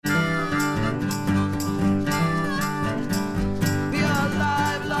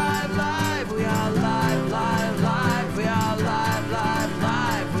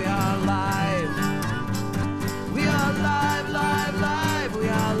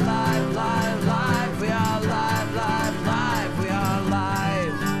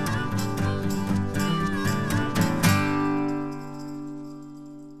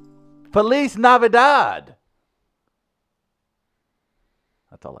Feliz Navidad.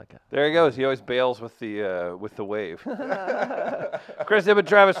 That's all I got. There he goes. He always bails with the wave. Chris Ibbott,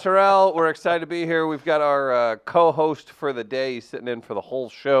 Travis Terrell. We're excited to be here. We've got our co-host for the day. He's sitting in for the whole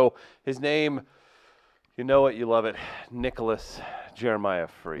show. His name, you know it, you love it, Nicholas Jeremiah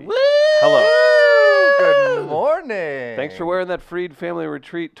Freed. Woo! Hello. Good morning. Thanks for wearing that Freed Family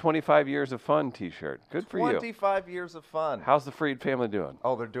Retreat 25 Years of Fun t-shirt. Good for you. 25 years of fun. How's the Freed family doing?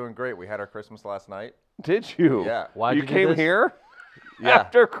 Oh, they're doing great. We had our Christmas last night. Did you? Yeah. Why'd You you do came this? here Yeah.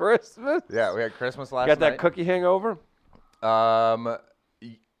 after Christmas? Yeah, we had Christmas last Got night. that cookie hangover? Well,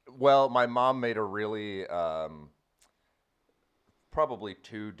 my mom made a really probably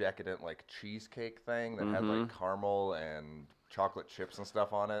too decadent like cheesecake thing that had like caramel and chocolate chips and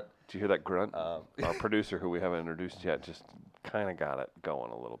stuff on it. Did you hear that grunt? Our producer, who we haven't introduced yet, just kind of got it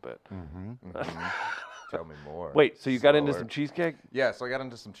going a little bit. Tell me more. Wait, so you got into Slower. some cheesecake? Yeah, so I got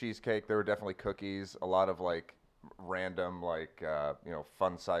into some cheesecake. There were definitely cookies, a lot of like random like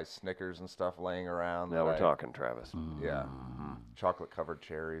fun-sized Snickers and stuff laying around. Now that we're I- talking, Travis. Yeah, chocolate-covered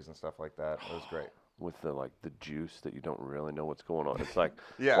cherries and stuff like that. It was great. With the juice that you don't really know what's going on. It's like,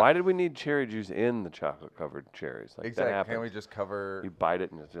 Yeah. why did we need cherry juice in the chocolate-covered cherries? Like Exactly. that happens. Can't we just cover? You bite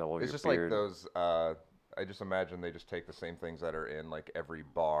it and it's all over It's your just beard. like those. I just imagine they just take the same things that are in like every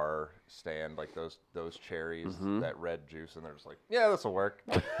bar stand, like those cherries, that red juice, and they're just like, yeah, this will work.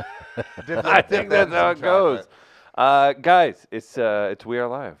 I think that's how it goes. Guys, it's We Are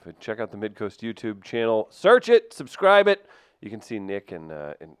Live. Check out the Midcoast YouTube channel. Search it, subscribe it. You can see Nick in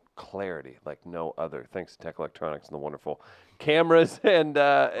clarity like no other. Thanks to Tech Electronics and the wonderful cameras and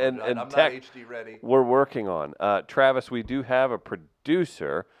I'm tech not HD ready. we're working on. Travis, we do have a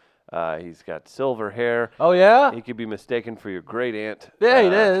producer. He's got silver hair. Oh, yeah? He could be mistaken for your great aunt. Yeah, he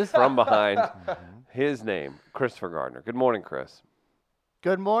is. From behind. His name, Christopher Gardner. Good morning, Chris.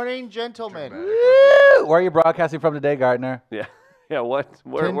 Good morning, gentlemen. Woo! Where are you broadcasting from today, Gardner? Yeah. Yeah, what?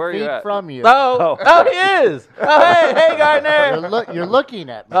 Where 10 are feet you at? from you. Oh, he is. Oh, hey, Gardner. You're looking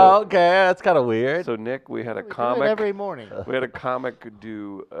at me. Oh, okay, that's kind of weird. So, Nick, we had a We do it comic. every morning. We had a comic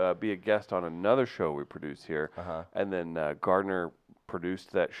be a guest on another show we produce here. And then Gardner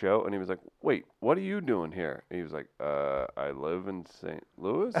produced that show, and he was like, wait, what are you doing here? And he was like, I live in St.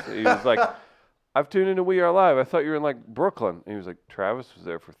 Louis. He was like, I've tuned into We Are Live. I thought you were in like Brooklyn. And he was like, Travis was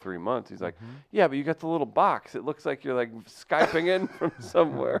there for 3 months. He's like, yeah, but you got the little box. It looks like you're like Skyping in from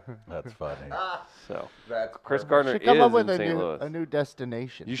somewhere. That's funny. So That's Chris perfect. Gardner Should come is up with in a St. new, Louis. a new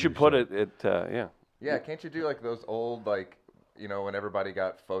destination. You should put it at, yeah. Yeah, can't you do like those old like when everybody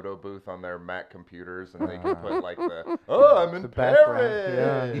got photo booth on their Mac computers and they could put like I'm in background,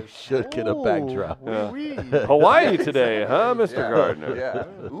 Paris. You should get a backdrop. Oui. Hawaii today, huh, Mr. Yeah. Gardner?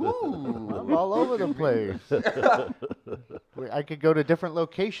 Yeah. Ooh. I'm all over the place. I could go to different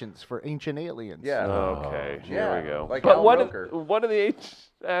locations for Ancient Aliens. Yeah. Okay, here Yeah, we go. like But Al what Roker. are the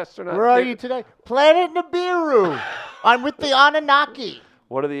astronauts? Where are you today? Planet Nibiru. I'm with the Anunnaki.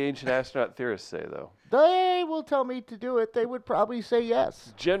 What do the ancient astronaut theorists say, though? They will tell me to do it. They would probably say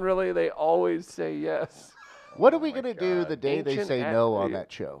yes. Generally, they always say yes. What are we going to do the day they Ancient say no on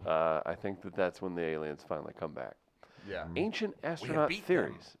that show? I think that's when the aliens finally come back. Yeah. Ancient astronaut beat them.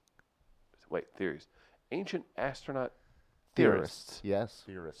 theories. Wait, theories. Ancient astronaut Theorists. Yes.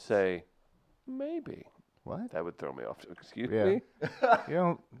 Theorists. say maybe. What? That would throw me off. Excuse Yeah. me?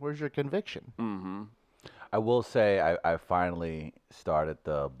 Where's your conviction? Mm-hmm. I will say I finally started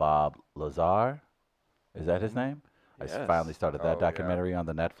the Bob Lazar. Is that his name? I Yes. finally started that Oh, yeah. documentary on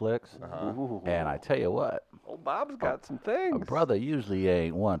the Netflix. Ooh. And I tell you what, Old Bob's got some a things. brother usually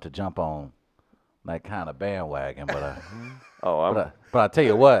ain't one to jump on that kind of bandwagon, but I tell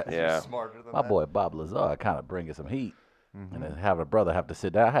you what, Yeah. Smarter than my that. boy Bob Lazar kind of bringing some heat. And then having a brother have to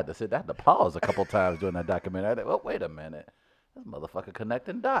sit down. I had to pause a couple times during that documentary. I thought, oh, wait a minute. This motherfucker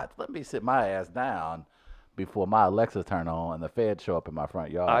connecting dots. Let me sit my ass down before my Alexa turn on and the feds show up in my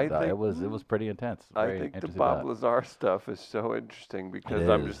front yard. I Dog, think- it was pretty intense. I Very think the interesting Bob doc. Lazar stuff is so interesting because It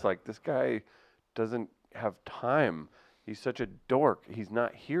I'm is. just like, this guy doesn't have time. He's such a dork. He's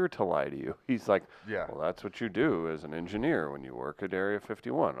not here to lie to you. He's like, Yeah. well, that's what you do as an engineer when you work at Area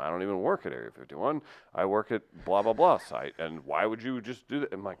 51. I don't even work at Area 51. I work at blah, blah, blah site. And why would you just do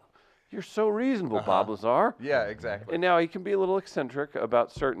that? I'm like, you're so reasonable, Bob Lazar. Yeah, exactly. And now he can be a little eccentric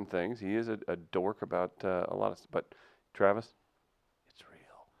about certain things. He is a dork about a lot of stuff. But Travis, it's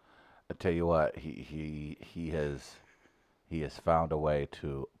real. I tell you what, he has found a way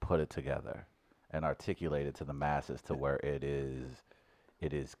to put it together and articulate it to the masses to where it is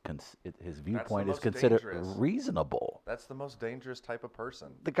it is his viewpoint is most considered dangerous. reasonable. That's the most dangerous type of person.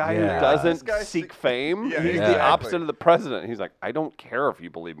 The guy Yeah. who doesn't This guy seek seek- fame, Yeah, he's the exactly. opposite of the president. He's like, I don't care if you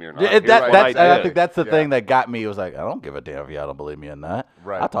believe me or not. Yeah, Here's that, what that's, I I did. think that's the Yeah. thing that got me. It was like, I don't give a damn if y'all don't believe me or not.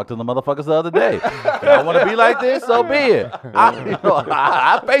 Right. I talked to the motherfuckers the other day. Y'all want to be like this? So be it.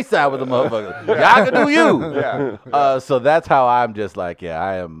 I FaceTime with the motherfuckers. Y'all can do you. Yeah. So that's how I'm just like, yeah,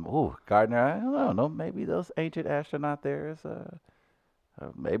 I am. Ooh, Gardner, I don't know. Maybe those ancient astronaut theories,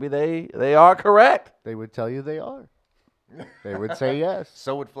 maybe they are correct. They would tell you they are. They would say yes.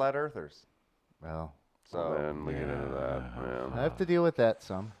 So would flat earthers. Well, So Man, we get into that. Man. I have to deal with that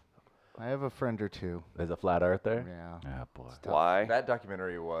some. I have a friend or two. There's a flat Earth there. Yeah. Yeah, boy. Why? that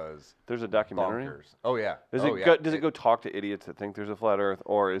documentary was There's a documentary. bonkers. Oh yeah. Does oh, it yeah. go, does it go talk to idiots that think there's a flat Earth,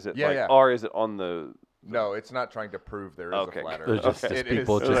 or is it Yeah, like, yeah. or is it on the? No, it's not trying to prove there is Okay. a flat There's Earth. just, Okay. just It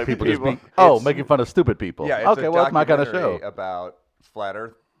people, is- just like people, people- just oh, it's- making fun of stupid people. Yeah, it's okay, a well, it's my kind of show. documentary about flat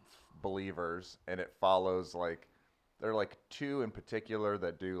Earth believers, and it follows like there are like two in particular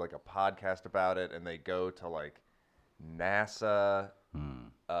that do like a podcast about it, and they go to like NASA.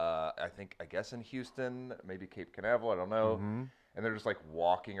 I guess in Houston, maybe Cape Canaveral, I don't know. And they're just like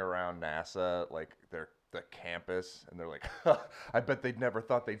walking around NASA, like the campus, and they're like, I bet they'd never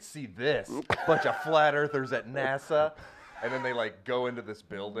thought they'd see this bunch of flat earthers at NASA. And then they like go into this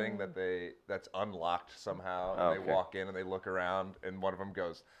building that's unlocked somehow, and Okay. they walk in and they look around, and one of them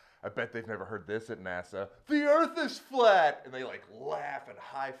goes, I bet they've never heard this at NASA. The Earth is flat, and they like laugh and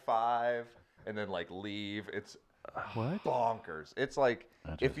high five, and then like leave. It's What? bonkers. It's like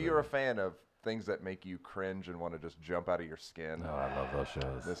if you're a fan of things that make you cringe and want to just jump out of your skin, Oh, I love those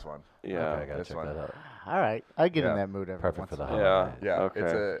shows. this one. Yeah. Okay, I gotta this check one. that out. All right. I get in Yeah. that mood every Perfect once for the in a while. Yeah. holidays. Yeah,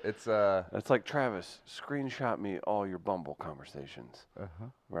 Okay. it's It's like, Travis, screenshot me all your Bumble conversations. Uh-huh.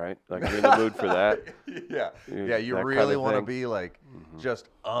 Right? Like, you're in the mood for that. yeah, You- yeah. You that really kinda want to thing. be like just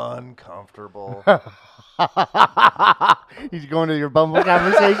uncomfortable. He's going to your Bumble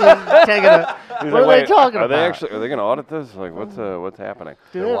conversation, checking a, He's what like, are they "Wait, talking are about? Are they going to audit this? Like, what's happening?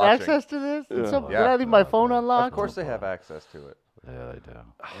 Do They're they have watching. access to this? Did, Yeah. did I leave my phone unlocked? Of course, they have access to it. Yeah, they do.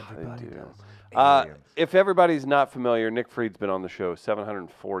 They do. Aliens. If everybody's not familiar, Nick Fried's been on the show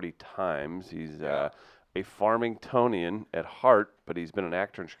 740 times. He's a Farmingtonian at heart, but he's been an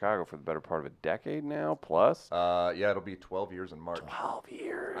actor in Chicago for the better part of a decade now, plus. Yeah, it'll be 12 years in March. 12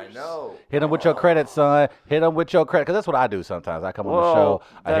 years. I know. Hit him with your credit, son. Hit him with your credit, because that's what I do sometimes. I come on the Whoa, show,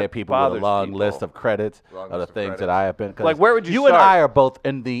 I that hit people with a bothers long people. list of credits Long of the list of things that credits. I have been. 'cause Like, where would you and start? I are both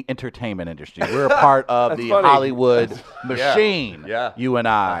in the entertainment industry. We're a part of That's the funny. Hollywood machine. Yeah. You and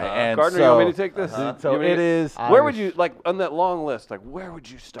I. And Gardner, so, you want me to take this? So You want me it to- is. Where would you, like, on that long list, like, where would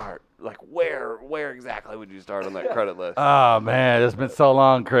you start? Like, where exactly would you start on that credit list? Oh man, it's been so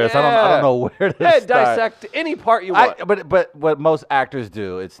long, Chris. I Yeah. don't know where to Yeah, start. dissect any part you want. But what most actors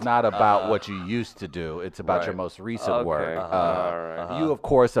do, it's not about what you used to do. It's about your Right. most recent work. Okay. All right. You, of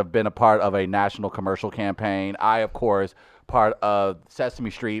course, have been a part of a national commercial campaign. I, of course, part of Sesame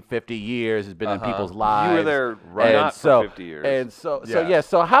Street. 50 years has been in people's lives. You were there and not for so, 50 years. And so Yeah. yeah.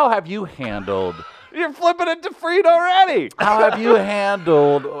 So how have you handled? You're flipping it to Fried already. How have you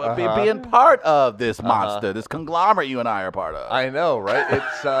handled being part of this monster, this conglomerate you and I are part of? I know, right?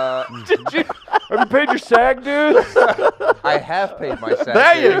 It's Did you? Have you paid your SAG dues? I have paid my SAG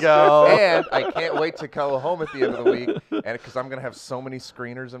There you dues, go. and I can't wait to go home at the end of the week, and because I'm gonna have so many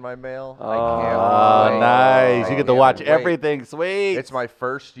screeners in my mail. I can't Oh, wait. nice. I You get to can't watch wait. everything. Sweet. It's my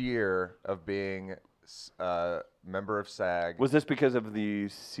first year of being member of SAG. Was this because of the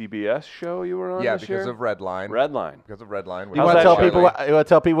CBS show you were on yeah, this because year? of Redline. Redline. Because of Redline. You How's want that to tell show? people? You want to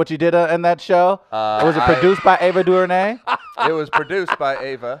tell people what you did in that show? Was it produced by Ava DuVernay? It was produced by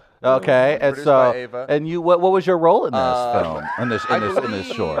Ava. Okay, and Produced so by Ava. and you, what was your role in this film? I In this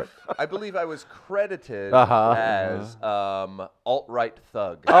short? I believe I was credited Uh-huh. as alt-right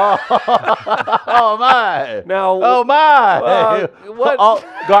thug. Oh my! Now, Oh my! what-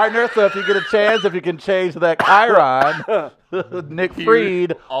 Gardner? So if you get a chance, if you can change that Chiron, Nick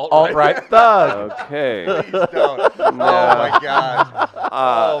Fried, alt-right thug. okay. Please don't. Oh my god.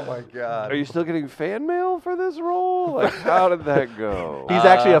 Oh my god. Are you still getting fan mail for this role? Like, how did that go? He's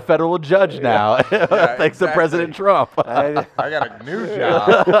actually a federal judge now, thanks to exactly. President Trump. I got a new job.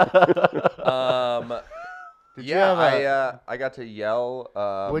 you have I got to yell.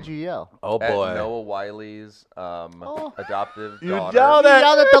 What'd you yell? Oh at boy! Noah Wiley's adoptive You daughter. yelled You at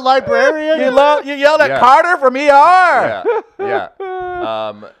yelled at the librarian? you yelled at Yeah. Carter from ER. Yeah.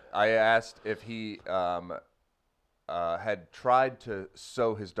 I asked if he had tried to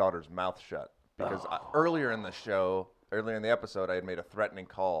sew his daughter's mouth shut because earlier in the episode, I had made a threatening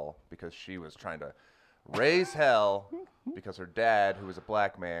call because she was trying to raise hell because her dad, who was a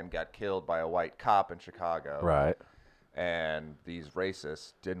black man, got killed by a white cop in Chicago. Right. And these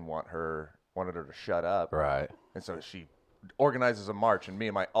racists wanted her to shut up. Right. And so she organizes a march, and me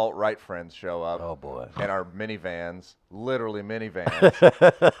and my alt-right friends show up. Oh boy. And our minivans, literally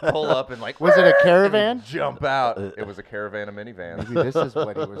minivans, pull up and like. Was it a caravan? Jump out. It was a caravan of minivans. Maybe this is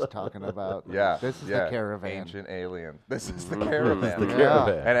what he was talking about. Yeah. This is the caravan. Ancient alien. This is the caravan. The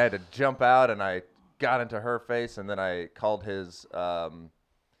caravan. And I had to jump out, and I got into her face, and then I called his. I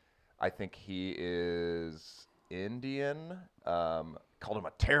think he is Indian. Called him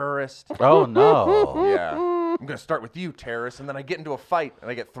a terrorist. Oh no. Yeah. I'm going to start with you, terrorist. And then I get into a fight and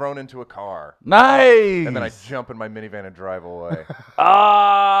I get thrown into a car. Nice. And then I jump in my minivan and drive away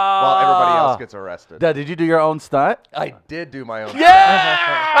Ah. while everybody else gets arrested. Did you do your own stunt? I did do my own. Yeah.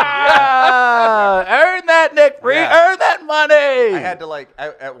 Earn that, Nick Free. Yeah. Earn that money. I had to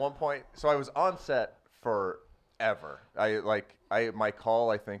at one point. So I was on set forever. My call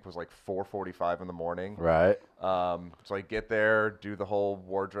I think was like 4:45 in the morning. Right. So I get there, do the whole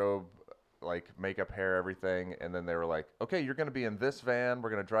wardrobe, like makeup, hair, everything, and then they were like, "Okay, you're going to be in this van.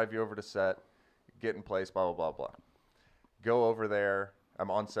 We're going to drive you over to set, get in place, blah blah blah blah." Go over there. I'm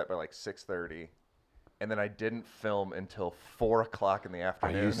on set by like 6:30, and then I didn't film until 4 o'clock in the Are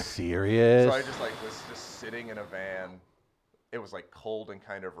afternoon. you serious? So I just was just sitting in a van. It was like cold and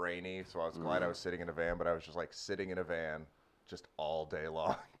kind of rainy, so I was glad I was sitting in a van. But I was just like sitting in a van just all day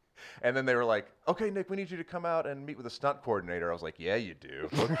long. And then they were like, "Okay, Nick, we need you to come out and meet with a stunt coordinator." I was like, "Yeah, you do.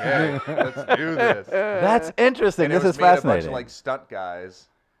 Okay, let's do this." That's interesting. And This it was is me and a fascinating. bunch of like stunt guys,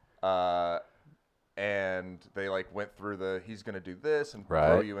 and they like went through he's gonna do this and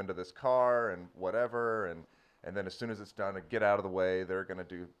throw Right. you into this car and whatever, and then as soon as it's done, get out of the way. They're gonna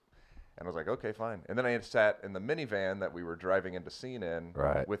do. And I was like, okay, fine. And then I had sat in the minivan that we were driving into scene in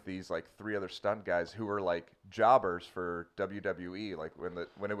Right. with these like 3 other stunt guys who were like jobbers for WWE. Like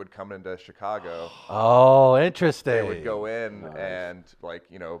when it would come into Chicago, Oh, interesting. they would go in and like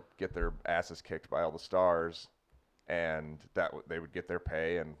get their asses kicked by all the stars, and they would get their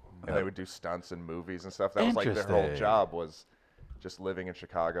pay and they would do stunts and movies and stuff. That was like their whole Interesting. job was just living in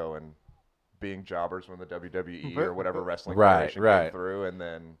Chicago and being jobbers when the WWE or whatever wrestling federation right. came through, and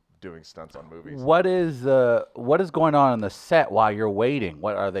then doing stunts on movies. What is going on the set while you're waiting?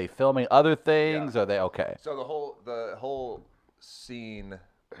 What are they filming? Other things? Are they okay? So the whole scene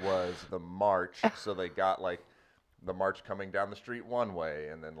was the march. So they got like the march coming down the street one way,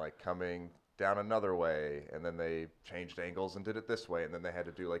 and then like coming down another way, and then they changed angles and did it this way, and then they had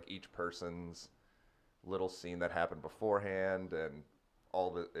to do like each person's little scene that happened beforehand, and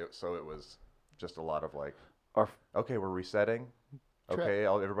so it was just a lot of like, okay, we're resetting. Okay,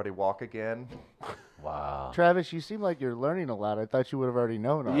 everybody walk again. Wow. Travis, you seem like you're learning a lot. I thought you would have already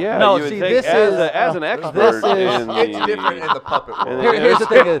known all Yeah, that. No, you would see, think this as, is- as an expert this is- in It's different in the puppet world. Here's the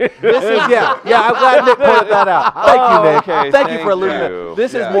thing. This is I'm glad Nick pointed that out. Thank you, Nick. okay, Thank you for thank alluding. you.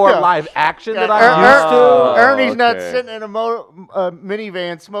 This is Yeah. more Yeah. live action that Yeah, I'm used to. Ernie's not okay. sitting in a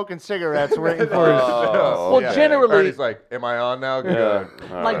minivan smoking cigarettes waiting for his. Oh, Well, generally- Ernie's like, am I on now? Good.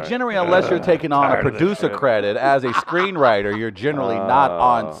 Like generally, unless you're taking on a Tired of this producer shit. credit as a screenwriter, you're generally not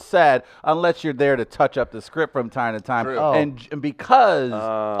on set unless you're there to touch up the script from time to time. True. Oh. And because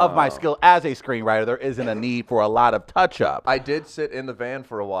of my skill as a screenwriter, there isn't a need for a lot of touch up. I did sit in the van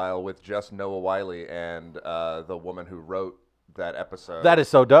for a while with just Noah Wiley and the woman who wrote that episode. That is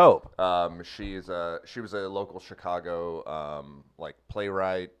so dope. she was a local Chicago like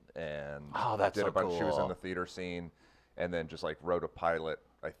playwright, and Oh, that's did so a bunch. She was in cool. the theater scene, and then just like wrote a pilot.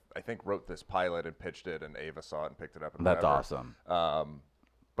 I think wrote this pilot and pitched it, and Ava saw it and picked it up. And That's whatever. awesome.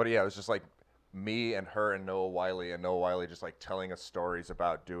 But yeah, it was just like me and her and Noah Wiley just like telling us stories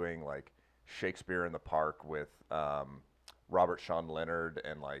about doing like Shakespeare in the Park with Robert Sean Leonard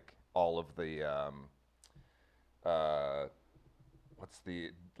and like all of the what's the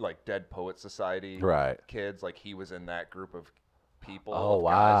like Dead Poet Society Right. kids. Like he was in that group of people. Oh, of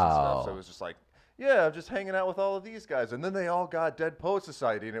guys and stuff. wow. So it was just like, yeah, I'm just hanging out with all of these guys. And then they all got Dead Poet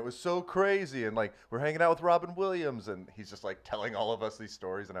Society, and it was so crazy. And like, we're hanging out with Robin Williams, and he's just like telling all of us these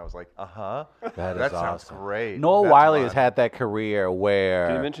stories. And I was like, That is that sounds awesome. great. Noah That's Wiley fun. has had that career where.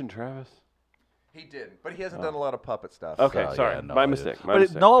 Did you mention Travis? He did, but he hasn't done a lot of puppet stuff. Okay, So, sorry. yeah, no, my it mistake. is. My But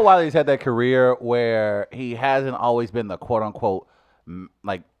mistake. Noah Wiley's had that career where he hasn't always been the quote unquote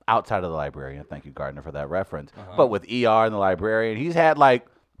like outside of the librarian. Thank you, Gardner, for that reference. But with ER and the librarian, he's had like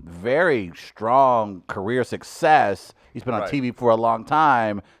very strong career success. He's been on Right. TV for a long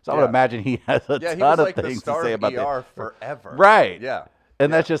time, so I would Yeah. imagine he has a Yeah, he ton was of like the things to star say of about ER that. forever. Right. Yeah.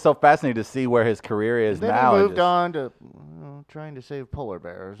 And that's just so fascinating to see where his career is Then now. he and moved just- on to trying to save polar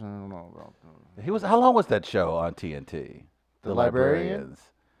bears. I don't know about How long was that show on TNT? The Librarian?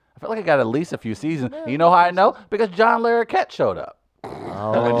 I feel like it got at least a few seasons. You know how I know? Because John Larroquette showed up.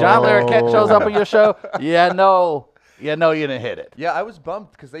 Oh. When John Larroquette shows up on your show, you know you didn't hit it. Yeah, I was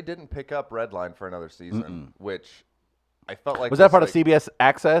bummed because they didn't pick up Redline for another season, which I felt like Was that part like, of CBS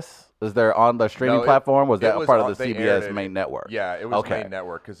Access? Is there on the streaming No, platform? Was it that was part on- of the they aired CBS it. main network? Yeah, it was Okay. main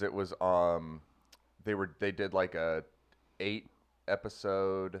network because it was they did like a 8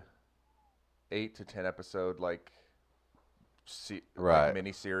 to 10 episode like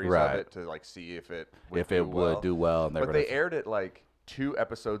mini series Right. of it to like see if it would If do it well. would do well, and But they aired it like 2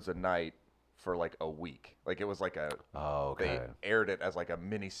 episodes a night for like a week. Like it was like okay. they aired it as like a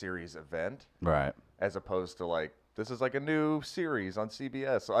mini series event Right. as opposed to like this is like a new series on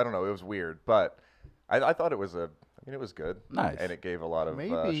CBS. So I don't know, it was weird, but I thought it was it was good. Nice. And it gave a lot of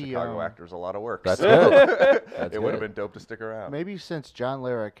Maybe, Chicago actors a lot of work. That's so good. That's it would have good. been dope to stick around. Maybe since John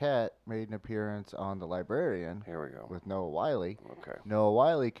Larroquette made an appearance on The Librarian Here we go. with Noah Wiley, Okay. Noah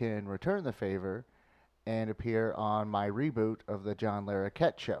Wiley can return the favor and appear on my reboot of the John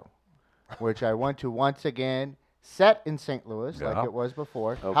Larroquette Show, which I want to once again set in St. Louis Yeah. like it was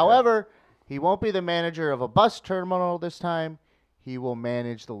before. Okay. However, he won't be the manager of a bus terminal this time. He will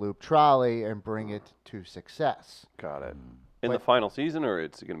manage the Loop Trolley and bring it to success. Got it. In But- the final season, or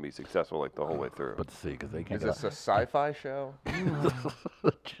it's going to be successful like the whole way through? But see, because they Is can't. this a sci-fi show?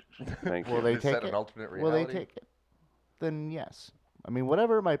 Thank Will you. they Is that take an it? alternate Will they reality? take it? Then yes. I mean,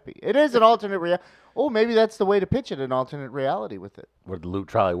 whatever it might be. It is an alternate reality. Oh, maybe that's the way to pitch it, an alternate reality with it. Where the loop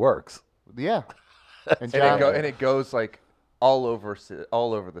trolley works. Yeah. And And it goes like all over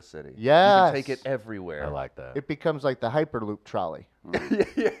the city. You Yes. can take it everywhere. I like that. it becomes like the Hyperloop trolley.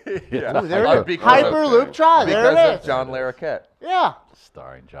 yeah. Ooh, there Oh, it is. because of- Hyperloop trolley. There Because it of is. John Larroquette. Yeah.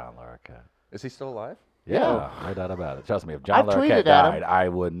 Starring John Larroquette. Is he still alive? Yeah, no doubt about it. Trust me, if John I've tweeted Larroquette at him. died, I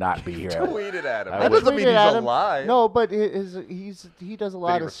would not be here. Tweeted at him. I That would- doesn't mean he's Tweeted at him. alive. No, but he does a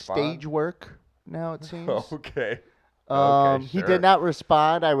lot of respond? stage work now, it seems. Okay. He sure. did not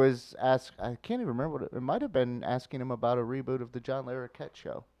respond. I was asked. I can't even remember what it might have been asking him about a reboot of the John Larroquette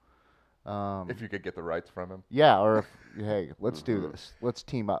Show. If you could get the rights from him. Yeah, or if, hey, let's do this. Let's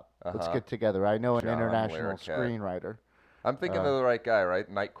team up. Let's Uh-huh. get together. I know an John international Larroquette. screenwriter. I'm thinking of the right guy, right?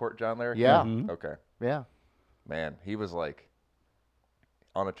 Night Court John Larroquette? Yeah. Okay. Yeah. Man, he was like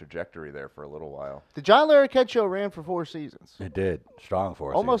on a trajectory there for a little while. The John Larroquette Show ran for 4 seasons. It did. Strong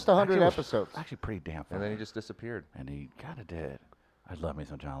for us. Almost 100 Actually, it was episodes. Actually, pretty damn fun. And then he just disappeared. And he kind of did. I love me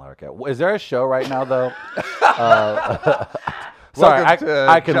some John Larroquette. Is there a show right now, though? Sorry, Welcome to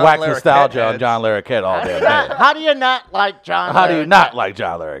I can John wax Larroquette nostalgia on heads. John Larroquette all day. How do you not like John How do you Larroquette? not like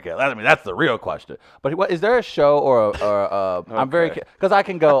John Larroquette? I mean, that's the real question. But what, is there a show I'm very Okay. because I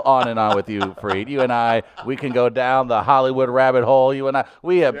can go on and on with you, Freed. You and I, we can go down the Hollywood rabbit hole. You and I,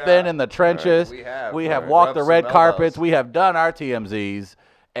 we have been in the trenches. we have. We have Right. walked the Rubbed red some carpets. elbows. We have done our TMZs,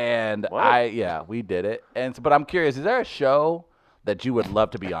 and What? we did it. But I'm curious, is there a show that you would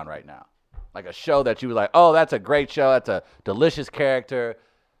love to be on right now? Like a show that you would like, oh, that's a great show. That's a delicious character.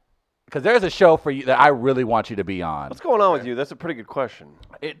 Because there's a show for you that I really want you to be on. What's going on with you? That's a pretty good question.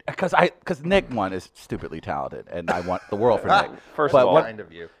 Because Nick one is stupidly talented, and I want the world for Nick. First But of all, what- Kind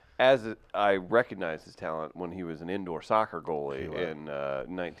of you. I recognized his talent when he was an indoor soccer goalie in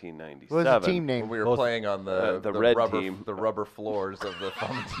 1997. What was the team When name? we were playing on the red rubber, team. the rubber floors of the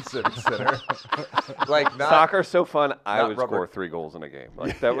Farmington Civic Center. Like not Soccer's so fun. I not would rubber- score 3 goals in a game.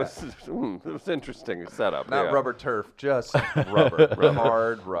 Like that was it was interesting setup. not yeah. rubber turf, just rubber,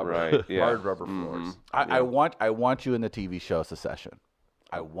 hard rubber, Right, yeah. hard rubber floors. I want you in the TV show Secession.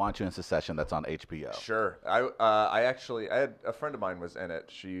 I want you in Secession that's on HBO. Sure. I had a friend of mine was in it.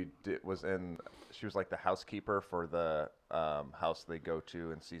 She was like the housekeeper for the house they go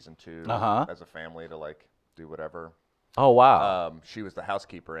to in season 2 Uh-huh. as a family to like do whatever. Oh, wow. She was the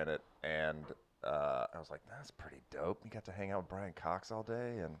housekeeper in it, and I was like, that's pretty dope. You got to hang out with Brian Cox all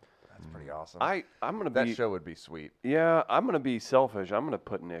day, and that's pretty awesome. I'm gonna that be show would be sweet. Yeah, I'm gonna be selfish. I'm gonna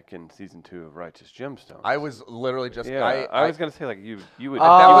put Nick in season 2 of Righteous Gemstones. I was literally just I was gonna say like you would.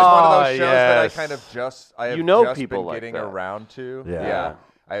 that was one of Oh, those shows that I yes. kind of just I have You know just people been like getting that. around to. Yeah.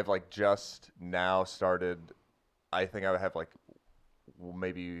 I have like just now started. I think I would have like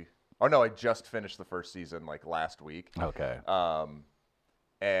maybe. Oh no! I just finished the first season like last week. Okay.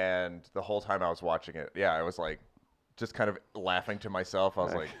 And the whole time I was watching it, I was like, just kind of laughing to myself. I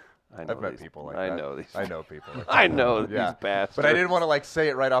was like, I know I've met these- people like I that. know these. I know people. Like I that. know Yeah. these bastards. But I didn't want to like say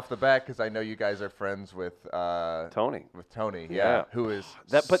it right off the bat because I know you guys are friends with Tony. With Tony, Yeah. who is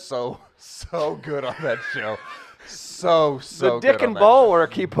That- but- so good on that show. So the good Dick on and that Ball show.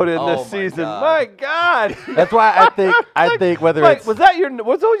 work he put in Oh this my season. God. My God. That's why I think whether Like, it's was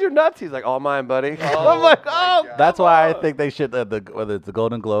those your nuts? He's like, all mine, buddy. Oh I'm like, my oh. God. that's why I think they should whether it's the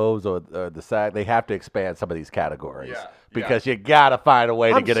Golden Globes or the SAG, they have to expand some of these categories Yeah, because you gotta find a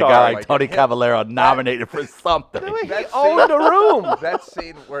way to I'm get a sorry, guy like like, Tony him- Cavallero nominated for something. He That owned the room. That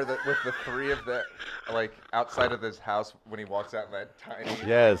scene where with the three of them, like outside of his house when he walks out in that tiny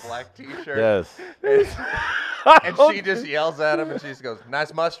Yes. black T-shirt. Yes. And she just yells at him, and she just goes,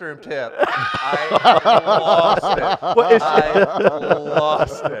 "Nice mushroom tip." I lost it. I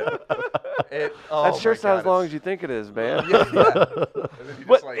lost it. That shirt's not as long as you think it is, man. Yeah. And then he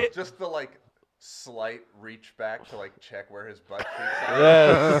But just the slight reach back to check where his butt cheeks are.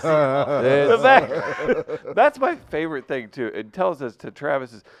 Yes. But that's my favorite thing too. It tells us to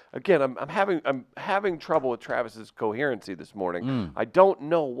Travis's again. I'm having trouble with Travis's coherency this morning. I don't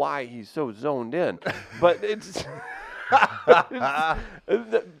know why he's so zoned in, but it's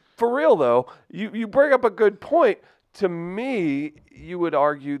for real though. You bring up a good point. To me, you would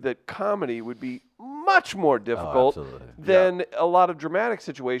argue that comedy would be much more difficult absolutely. than a lot of dramatic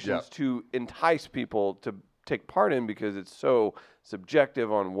situations Yeah. to entice people to take part in because it's so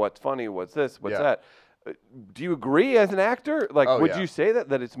subjective on what's funny, what's this, what's Yeah. that. Do you agree as an actor? Like, Oh, would yeah. you say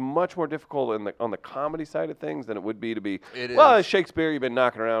that it's much more difficult on the comedy side of things than it would be to be? It Well, is. Shakespeare, you've been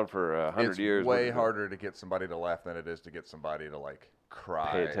knocking around for 100 It's years. way What- harder to get somebody to laugh than it is to get somebody to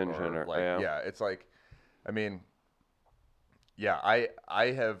cry. Pay attention or- yeah. yeah, it's I mean, yeah, I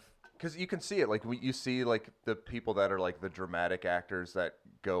have because you can see it you see the people that are the dramatic actors that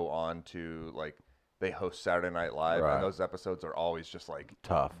go on to they host Saturday Night Live Right. and those episodes are always just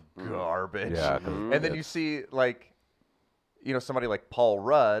Tough. garbage. Yeah, 'cause And then you see somebody like Paul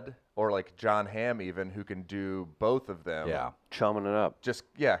Rudd or John Hamm even who can do both of them. Yeah. chumming it up. Just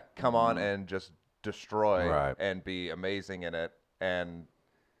come on and just destroy Right. and be amazing in it. And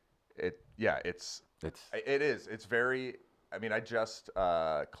it's very. I mean, I just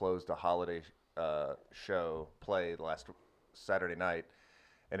closed a holiday play last Saturday night,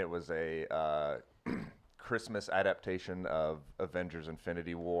 and it was a Christmas adaptation of Avengers: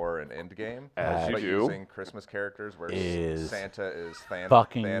 Infinity War and Endgame, As you but do. using Christmas characters where Is Santa is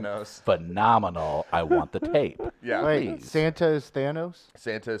Fucking Thanos. phenomenal. I want the tape. Yeah, Wait, Please. Santa is Thanos?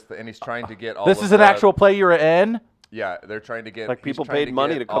 Santa is, and he's trying to get all. This of is an the- actual play you're in? Yeah, they're trying to get. Like, he's people trying paid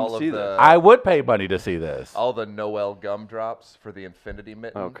money get to come all of see the- this. I would pay money to see this. all the Noel gumdrops for the Infinity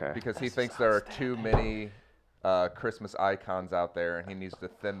Mitten. Okay. Because he thinks there are too many Christmas icons out there, and he needs to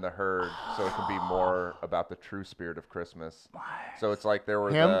thin the herd so it can be more about the true spirit of Christmas. So it's there were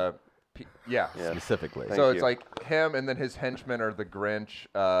Him? yeah. Specifically. Thank So you. it's him, and then his henchmen are the Grinch,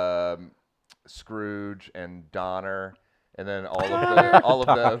 Scrooge, and Donner, and then all of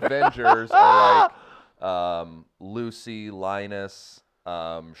the Avengers are Lucy, Linus,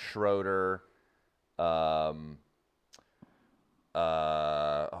 Schroeder. Oh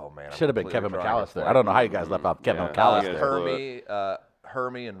man, I'm Should have been completely Kevin drawing a McAllister. blank. I don't know how you guys left off Kevin Yeah. McAllister.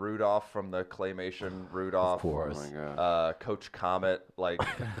 Hermie and Rudolph from the claymation Rudolph. Of course. Oh my God. Coach Comet,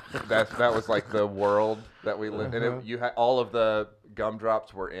 that was the world that we lived in. You had all of the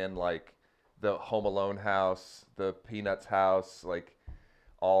gumdrops were in the Home Alone house, the Peanuts house,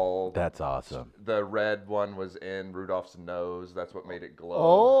 all. That's awesome. The red one was in Rudolph's nose. That's what made it glow.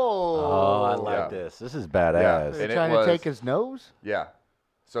 Oh, I like Yeah. this. This is Yeah. badass. They're And it trying was- to take his nose? Yeah.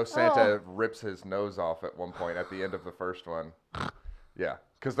 So Santa rips his nose off at one point at the end of the first one. Yeah,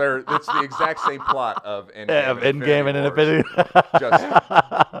 because it's the exact same plot of Endgame, Yeah, of Endgame and Infinity. Just,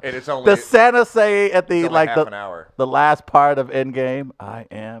 and it's only Does Santa say at the it's only half an the, hour. the last part of Endgame, I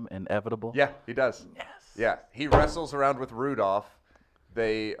am inevitable? Yeah, he does. Yes. Yeah, he wrestles around with Rudolph.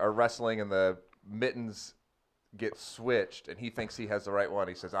 They are wrestling, and the mittens get switched, and he thinks he has the right one.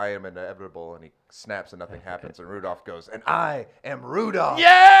 He says, "I am inevitable," and he snaps, and nothing happens. And Rudolph goes, "And I am Rudolph."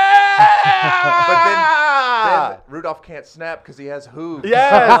 Yeah! But then Rudolph can't snap because he has hooves.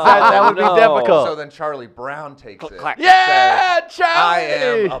 Yes, that would no. be difficult. So then Charlie Brown takes it. clack. and Yeah, says, Charlie! I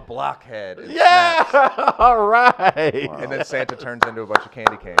am a blockhead. And snaps. Yeah! All right. And then Santa turns into a bunch of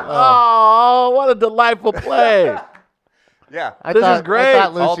candy canes. Oh, what a delightful play. Yeah. I This is thought, great. I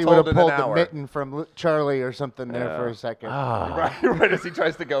thought All Lucy would told have in an pulled the hour. mitten from Charlie or something there for a second. Right, right as he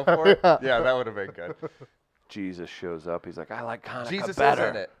tries to go for it. Yeah, that would have been good. Jesus shows up. He's like, I like Hanukkah Jesus better. is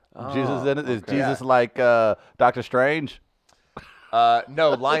in it. Jesus in it? Is okay. Jesus like Doctor Strange?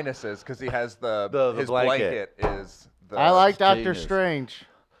 No, Linus is because he has The his blanket. is the. I like Doctor genius. Strange.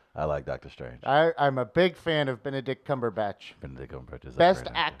 I like Doctor Strange. I'm a big fan of Benedict Cumberbatch. Benedict Cumberbatch is a Best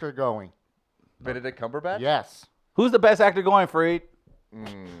great actor going. Benedict Cumberbatch. Yes. Who's the best actor going, Freed?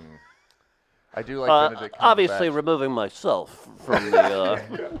 I do like Benedict Obviously, Cumberbatch. removing myself from the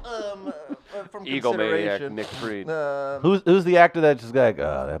From egomaniac consideration, Nick Freed. Who's the actor that just like,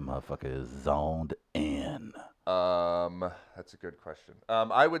 oh, that motherfucker is zoned in? That's a good question.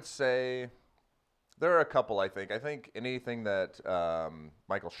 I would say there are a couple. I think anything that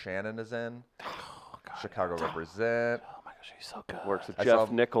Michael Shannon is in, Chicago Represent. Oh my gosh, he's so good. Works with I Jeff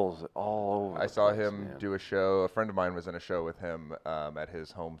saw- Nichols all over. I the saw place, him man. do a show. A friend of mine was in a show with him at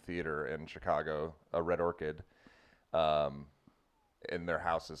his home theater in Chicago, Red Orchid. And their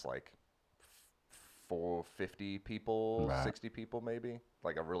house is like 450 people, Right. 60 people maybe,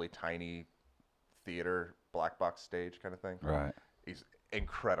 like a really tiny theater, black box stage kind of thing. Right. He's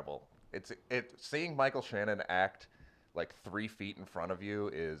incredible. Seeing Michael Shannon act like 3 feet in front of you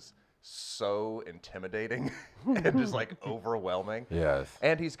is so intimidating and just like overwhelming. Yes.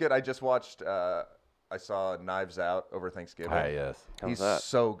 And he's good. I just watched. I saw Knives Out over Thanksgiving. Hi, yes. How's He's that?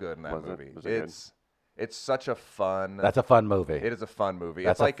 so good in that Was it- movie. was it good? It's such a fun. That's a fun movie. It is a fun movie.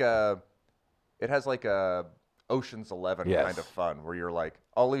 That's It's like it has like a Ocean's 11 Yes. kind of fun where you're like,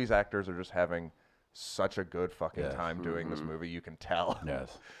 all of these actors are just having such a good fucking Yes. time doing this movie. You can tell.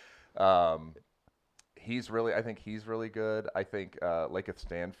 Yes. I think he's really good. I think Lakeith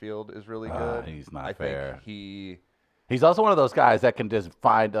Stanfield is really Ah, good. he's not I fair. think He's also one of those guys that can just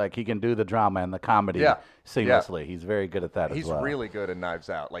find, like, he can do the drama and the comedy Yeah. seamlessly. He's very good at that he's as well. really good in Knives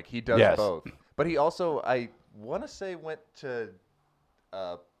Out. Like he does Yes. both. But he also, I want to say, went to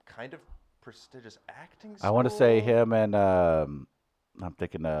kind of prestigious acting school. I want to say him and, I'm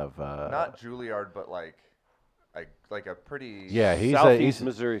thinking of. Not Juilliard, but like a pretty. Yeah, he's Southeast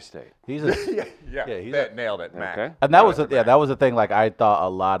Missouri State. he's a. yeah. he's that nailed it, Mac. Okay. And that Nailed was it, the, yeah, Mac. that was the thing. Like I thought a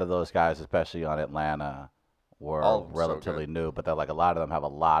lot of those guys, especially on Atlanta, were All of them so relatively good. new, but they're like a lot of them have a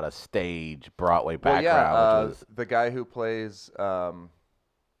lot of stage Broadway Well, background, yeah, which was the guy who plays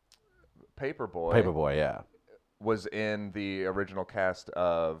Paperboy, Paperboy, yeah. was in the original cast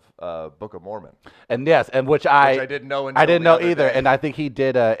of Book of Mormon, And yes, and which which I didn't know until I didn't the know other either. day. And I think he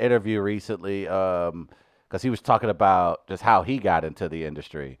did an interview recently because he was talking about just how he got into the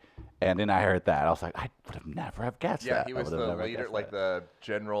industry. And then I heard that. I was like, I would have never have guessed Yeah, that. he I was would have the never leader, guessed like that. the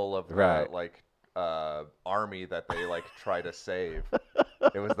general of the Right. like army that they like try to save.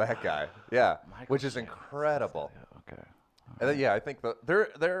 It was that guy. Yeah, which is incredible. Okay. And then, yeah, I think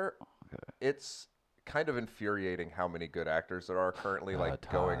it's kind of infuriating how many good actors there are currently like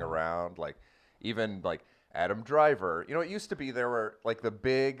going ton. around. Like even like Adam Driver. You know, it used to be there were like the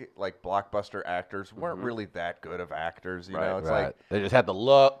big like blockbuster actors weren't really that good of actors. You know, it's Right. like They just had the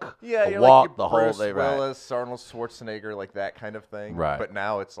look, yeah, the you're walk, like the whole Bruce thing, right. Willis, Arnold Schwarzenegger, like that kind of thing. Right. But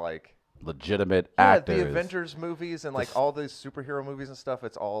now it's like Legitimate yeah, actors. the Avengers movies and like all these superhero movies and stuff.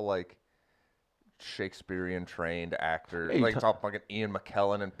 It's all like Shakespearean trained actors. Yeah, you Like ta- top fucking Ian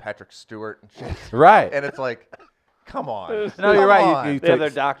McKellen and Patrick Stewart and shit. Right. And it's like, come on. No, you're Come right. on. You They have take- their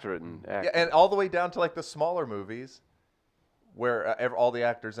doctorate in Yeah, acting. and all the way down to like the smaller movies where all the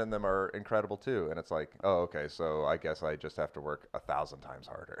actors in them are incredible too. And it's like, oh, okay, so I guess I just have to work 1,000 times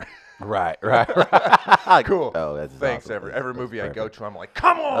harder. Right, right. Cool. Oh, that's Thanks. awesome. Every That's movie I go perfect. to, I'm like,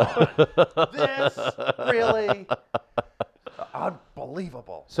 come on, this really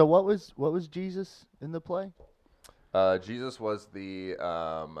unbelievable. So what was Jesus in the play? Jesus was the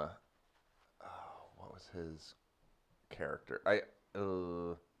what was his character?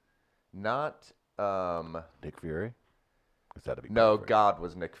 Not Nick Fury. Is that to be no, perfect? God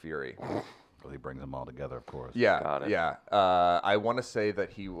was Nick Fury. Well, he brings them all together, of course. Yeah, Got it. yeah. I want to say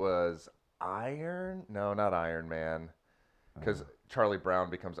that he was Iron. No, not Iron Man, because Charlie Brown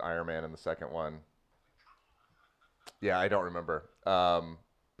becomes Iron Man in the second one. Yeah, I don't remember.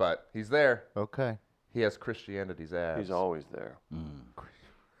 But he's there. Okay. He has Christianity's ass. He's always there.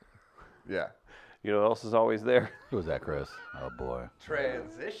 Yeah. You know who else is always there? Who was that, Chris? Oh boy.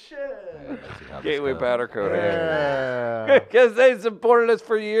 Transition. Let's see how this Gateway goes. Powder Coat. Yeah. Because they supported us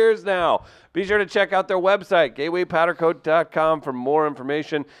for years now. Be sure to check out their website, gatewaypowdercoat.com, for more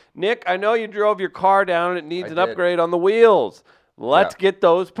information. Nick, I know you drove your car down and it needs I an did. upgrade on the wheels. Let's Yeah. get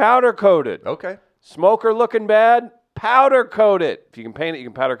those powder coated. Okay. Smoker looking bad? Powder coat it. If you can paint it, you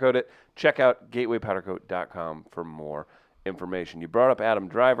can powder coat it. Check out gatewaypowdercoat.com for more information. You brought up Adam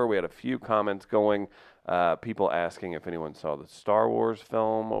Driver. We had a few comments going. People asking if anyone saw the Star Wars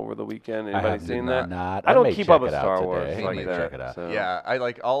film over the weekend. Anybody have seen not. that? I I don't may keep check up with it out Star today. Wars I like may that. check it out. so- Yeah, I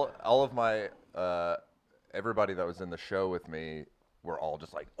like all of my everybody that was in the show with me were all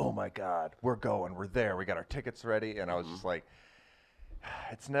just like, "Oh my God, we're going, we're there, we got our tickets ready," and I was just like,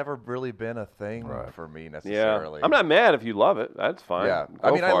 "It's never really been a thing for me Yeah, necessarily." I'm not mad if you love it. That's fine. Yeah, Go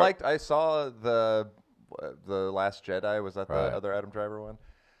I mean, for it. I saw the Last Jedi. Was that Right. the other Adam Driver one?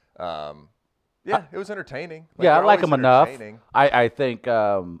 Yeah, it was entertaining. Yeah, I they're like always them enough. entertaining. I think,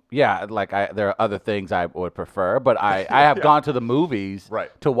 there are other things I would prefer, but I have gone to the movies Right.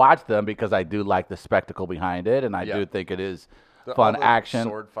 to watch them because I do like the spectacle behind it, and I Yeah. do think it is All fun the action.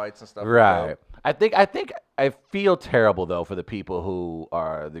 sword fights and stuff. are Right. dope. I think I feel terrible though for the people who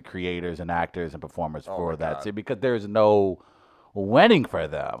are the creators and actors and performers Oh for my that God. too, because there's no winning for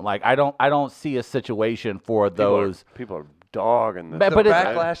them. Like I don't see a situation for those. People are dogging this. But- The but it's-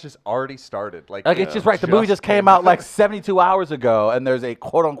 backlash has already started. Like It's just right. The movie just came out like 72 hours ago, and there's a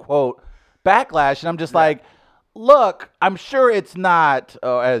quote unquote backlash, and I'm just like, look, I'm sure it's not,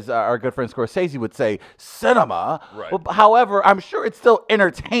 as our good friend Scorsese would say, cinema. Right. Well, however, I'm sure it's still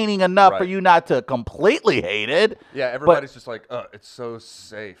entertaining enough for Right. you not to completely hate it. Yeah, everybody's just like, it's so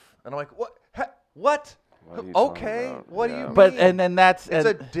safe, and I'm like, what? What? What are you talking Okay, about? what do Yeah. you mean? But and then that's it's a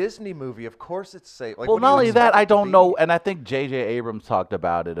and, Disney movie. Of course, it's safe. Like, well, what do not you only that, expect I it to don't be? know, and I think J.J. Abrams talked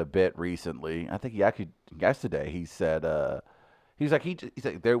about it a bit recently. I think he actually yesterday he said he's like he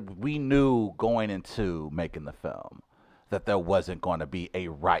said there we knew going into making the film that there wasn't going to be a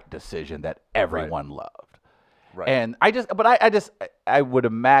right decision that everyone loved. Right. And I would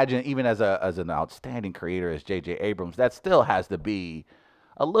imagine even as an outstanding creator as J.J. Abrams, that still has to be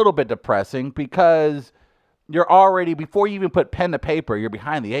a little bit depressing because you're already before you even put pen to paper, you're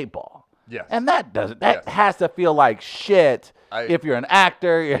behind the 8 ball. Yes. And that Yes. has to feel like shit if you're an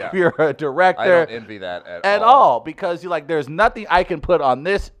actor, if Yeah. you're a director. I don't envy that at all because you're like, there's nothing I can put on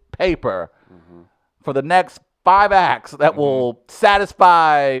this paper for the next 5 acts that will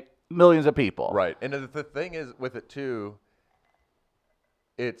satisfy millions of people. Right. And the thing is with it too,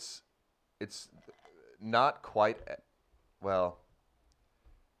 it's not quite well.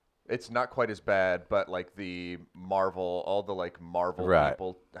 It's not quite as bad, but like the Marvel, all the like Marvel Right.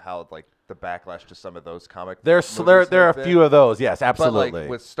 people, how like the backlash to some of those comic. There movies are a have been. few of those, yes, But absolutely. like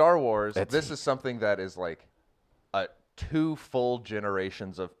with Star Wars, It's- this is something that is like 2 full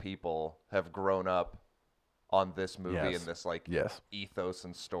generations of people have grown up on this movie Yes. and this like Yes. ethos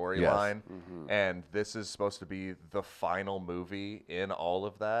and storyline, Mm-hmm. and this is supposed to be the final movie in all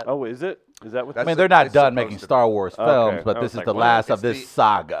of that. Oh, is it? Is that what? I That's mean, they're not it's done supposed making to be. Star Wars Okay. films, but I this was is like, the well, last of it's this the-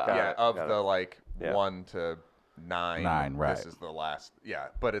 saga. Got Yeah, it, of got the it. like Yeah. 1 to 9. 9, right. This is the last. Yeah,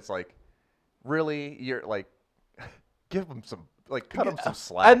 but it's like, really, you're like, give them some, like, cut them some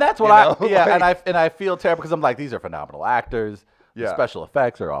slack. And that's what you know? and I feel terrible because I'm like, these are phenomenal actors. The Yeah. special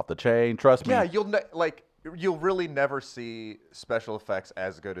effects are off the chain. Trust me. Yeah, you'll really never see special effects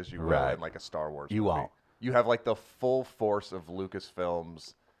as good as you will Right. in like a Star Wars. You movie. won't. You have like the full force of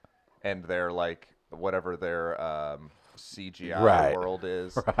Lucasfilms, and their like whatever their CGI Right. world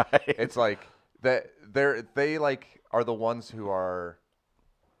is. Right. It's like that they like are the ones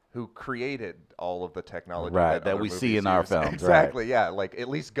who created all of the technology Right, that other we see in movies our use. films, right. Exactly. Yeah. Like at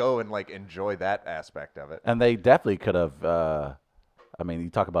least go and like enjoy that aspect of it. And they definitely could have. I mean, you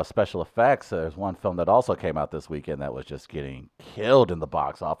talk about special effects. There's one film that also came out this weekend that was just getting killed in the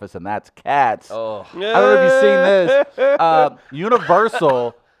box office, and that's Cats. Oh. I don't know if you've seen this.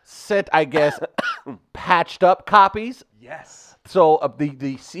 Universal sent, I guess, patched up copies. Yes. So the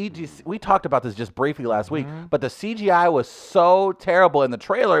CGI, we talked about this just briefly last week, but the CGI was so terrible in the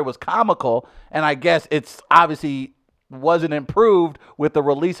trailer, it was comical, and I guess it's obviously wasn't improved with the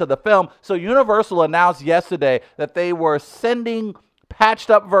release of the film. So Universal announced yesterday that they were sending patched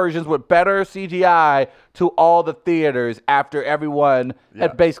up versions with better CGI to all the theaters after everyone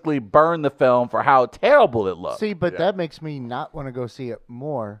had basically burned the film for how terrible it looked. See, but that makes me not want to go see it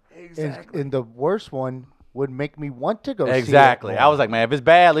more. Exactly. And the worst one would make me want to go Exactly. see it I was like, man, if it's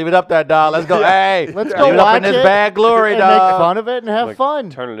bad, leave it up there, dog. Let's go. Hey, Let's leave go it up watch in this it bad glory, and dog. make fun of it and have Like, fun.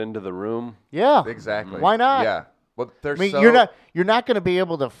 Turn it into The Room. Yeah. Exactly. Why not? Yeah. Well, they're I mean, so, you're not going to be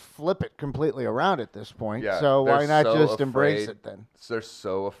able to flip it completely around at this point. Yeah, so why they're not so just embrace afraid- it then? They're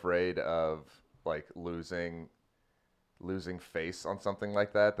so afraid of like losing face on something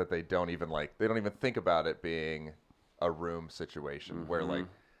like that they don't even think about it being a Room situation where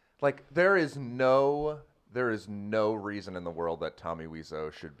like there is no reason in the world that Tommy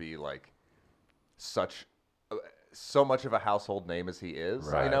Wiseau should be like so much of a household name as he is.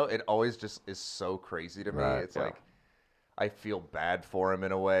 You Right. know, it always just is so crazy to me. Right, It's yeah. like I feel bad for him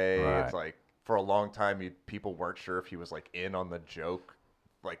in a way. Right. It's like for a long time people weren't sure if he was like in on the joke,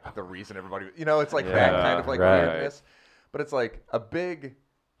 like the reason everybody, it's like that Yeah, kind of like right. weirdness. But it's like a big,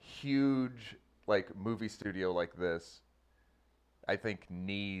 huge like movie studio like this, I think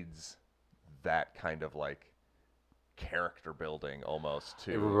needs that kind of like character building almost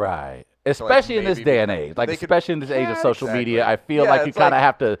too. Right. Especially in this maybe day and become- age. Like, they could- especially in this age of Yeah, social exactly. media, I feel Yeah, like you it's kind of like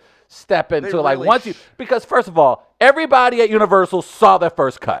have to step into it. Like, really once you, because first of all, everybody at Universal saw their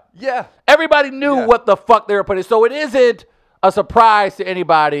first cut. Yeah. Everybody knew what the fuck they were putting. So it isn't a surprise to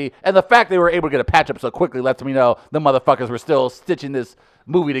anybody. And the fact they were able to get a patch up so quickly lets me know the motherfuckers were still stitching this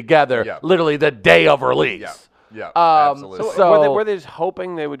movie together literally the day of release. Yeah. Yeah, absolutely. So were they just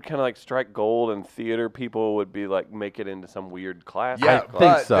hoping they would kind of like strike gold and theater people would be like make it into some weird class? Yeah, think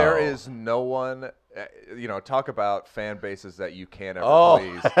but so. there is no one, talk about fan bases that you can't ever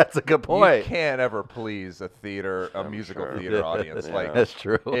please. That's a good point. You can't ever please a musical theater audience. Like that's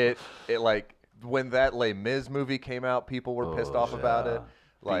true. It like when that Les Mis movie came out, people were pissed off about it.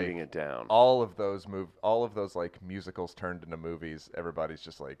 Like Beating it down. all of those like musicals turned into movies. Everybody's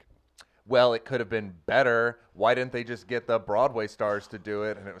just like, well, it could have been better. Why didn't they just get the Broadway stars to do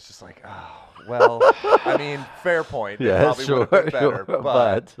it? And it was just like, oh, well, I mean, fair point. It probably would have been better,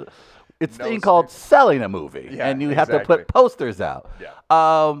 but it's no thing called selling a movie, and you have to exactly. put posters out.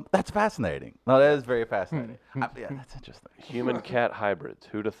 Yeah. That's fascinating. No, that is very fascinating. Yeah, that's interesting. Human cat hybrids.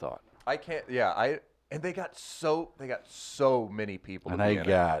 Who'd have thought? I can't. Yeah, and they got so many people. And to be they in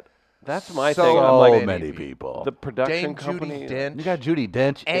got That's my So thing. I'm so like, many people. the production Dame company. Judi Dench You got Judi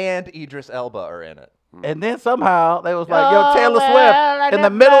Dench, and Idris Elba are in it. and then somehow they was like, "Yo, Oh, Taylor well, Swift, in the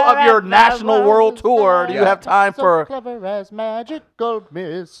middle of your national world tour, do you have time so for?" clever as magical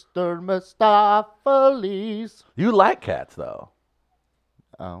Mr. Mistopheles. You like cats though.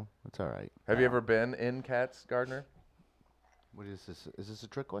 Oh, that's all right. Have you ever been in Cats, Gardner? What is this? Is this a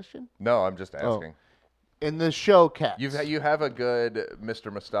trick question? No, I'm just asking. In the show, Cats. You have a good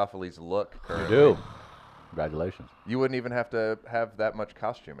Mr. Mistopheles look. You Currently. do. Congratulations. You wouldn't even have to have that much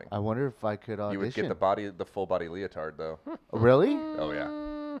costuming. I wonder if I could audition. You would get the full body leotard though. Really? Oh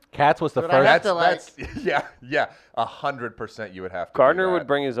yeah. Cats was the But I first. have to, Yeah, 100% you would have to. Gardner do would that.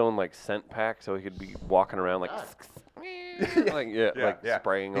 bring his own like scent pack, so he could be walking around like,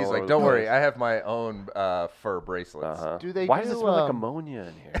 spraying. He's all like, over don't the worry, place." I have my own fur bracelets. Uh-huh. Do they Why do, does it smell like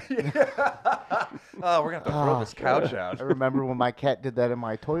ammonia in here? Oh, we're gonna have to throw this couch out. I remember when my cat did that in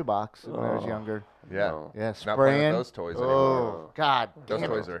my toy box when I was Oh. younger. Yeah, No. Yeah, Not spraying. playing with those toys anymore. Oh, God. Those damn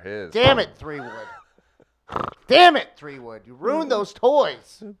toys it. are his. Damn it, Threewood. Damn it, Threewood. You ruined those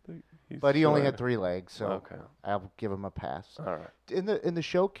toys. But he only had 3 legs, so Okay. I'll give him a pass. All right. In the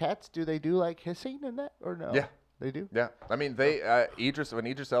show Cats, do they do like hissing in that or no? Yeah. They do? Yeah, I mean, when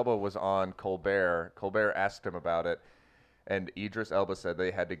Idris Elba was on Colbert asked him about it, and Idris Elba said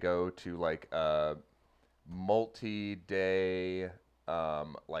they had to go to like a multi-day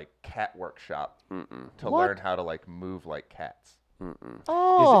like cat workshop to What? learn how to like move like cats.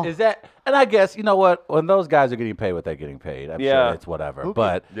 Oh. Is that? And I guess you know what? When those guys are getting paid what they're getting paid, I'm Yeah. sure it's whatever. Okay.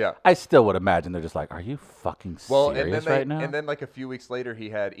 But Yeah. I still would imagine they're just like, "Are you fucking Well, serious right now?" and then like a few weeks later,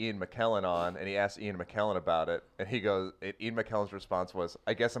 he had Ian McKellen on, and he asked Ian McKellen about it, and Ian McKellen's response was,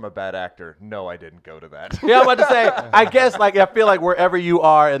 "I guess I'm a bad actor. No, I didn't go to that." Yeah, I'm about to say. I guess like I feel like wherever you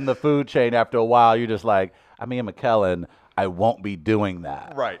are in the food chain, after a while, you're just like, "I'm Ian McKellen. I won't be doing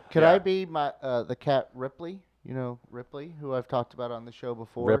that." Right. Could yeah. I be my the cat Ripley? You know Ripley, who I've talked about on the show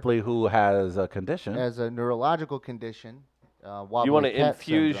before. Ripley, who has a condition. Has a neurological condition. Wobbly You want to cat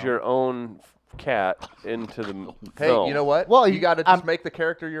infuse syndrome. your own cat into the Hey, film. you know what? Well, you got to just I'm- make the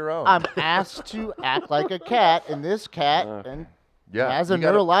character your own. I'm asked to act like a cat, and this cat and yeah, has a you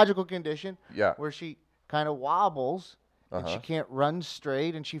gotta- neurological condition Yeah. where she kind of wobbles and she Uh-huh. can't run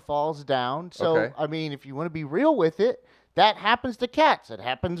straight and she falls down. So, Okay. I mean, if you want to be real with it, that happens to cats. It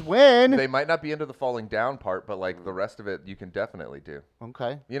happens when. They might not be into the falling down part, but like the rest of it, you can definitely do.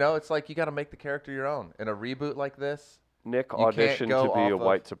 Okay. You know, it's like you got to make the character your own. In a reboot like this, Nick You can't auditioned go to be a off of-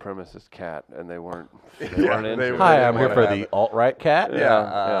 white supremacist cat, and they weren't. They Yeah, weren't into they it. were- Hi, I'm here wanna for have the it. alt-right cat.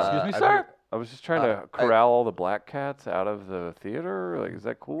 Yeah. Excuse me, I sir. think- I was just trying to I- corral all the black cats out of the theater. Like, is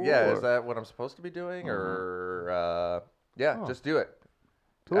that cool? Yeah, or- is that what I'm supposed to be doing, or yeah, Oh. just do it.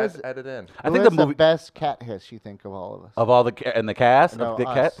 Who Add, is- add it in. I Who think has the movie best cat hiss you think of all of us? of all the in the cast No, of the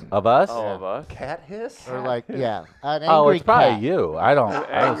us. cat of us. all of us? Cat hiss? Or like, yeah, an angry Oh, it's probably cat. you. I don't.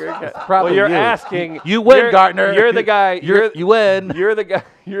 Angry cat. It's probably Well, you're you. asking. You win, you're- Gartner. You're the guy. You win. You're the guy.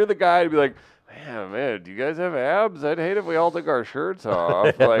 You're the guy to be like, man, do you guys have abs? I'd hate if we all took our shirts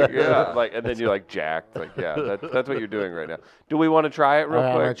off. Like, yeah, like, and then you're like jacked. Like, yeah, that's what you're doing right now. Do we want to try it real All right,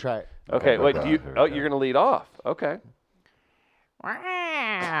 I'm quick? gonna try it. Okay, Okay, wait. go Do you? on. Oh, you're gonna lead off. Okay.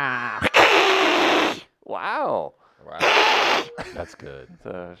 Wow. Wow. That's good. It's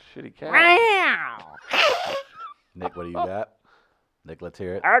a shitty cat. Nick, what do you got? Nick, let's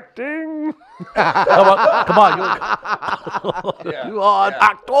hear it. Acting. Come on. Yeah, You are an yeah.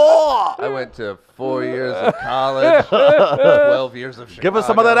 actor. I went to 4 years of college, 12 years of Chicago. Give us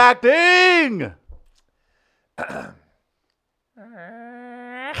some of that acting.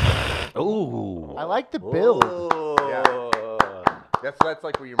 Ooh. I like the build. That's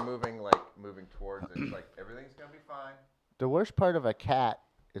like where you're moving towards it. It's like everything's gonna be fine. The worst part of a cat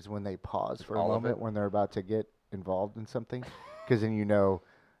is when they pause for a All of moment it? when they're about to get involved in something, because then you know,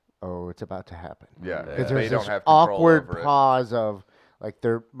 oh, it's about to happen. Yeah, Because they there's don't this have control awkward over it. pause of like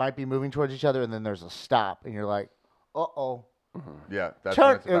they might be moving towards each other, and then there's a stop, and you're like, uh-oh. Yeah, that's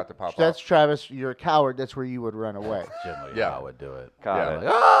when it's about to pop That's off. Travis. You're a coward. That's where you would run away. Generally, Yeah. how I would do it. Got Yeah. it.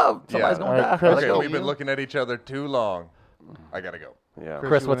 Like, oh, somebody's Yeah. gonna All right, die. Chris, Let's Okay, go. we've been looking at each other too long. I gotta go. Yeah.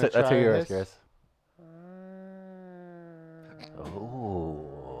 Chris, you what's wanna it? Let's try hear yours, this? Chris.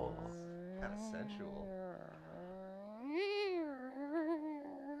 Ooh. Kind of sensual.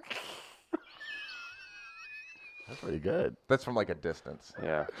 That's pretty good. That's from like a distance,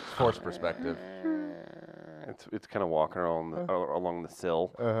 Yeah. horse perspective. It's kind of walking along the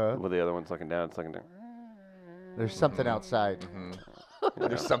sill Uh-huh. with the other one's looking down. It's looking down. There's something outside.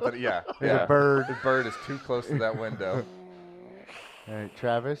 There's something. Yeah, There's yeah. a bird. The bird is too close to that window. All right,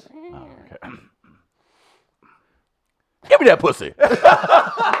 Travis. Oh, okay. Give me that pussy.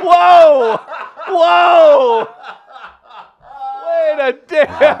 Whoa! Whoa! Wait a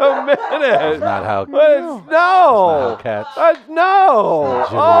damn minute! That's not how. No! how cats- No! Generally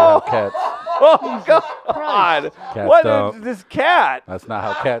how Oh! cats. Oh God! Cats What don't. is this cat? That's not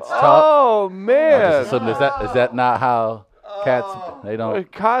how cats talk. Oh I just man! assumed, is that not how cats? They A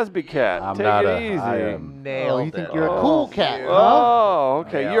don't. Cosby cat. I'm Take not it easy. I am. Nailed Oh, you think it. you're a cool cat, yeah. huh? Oh,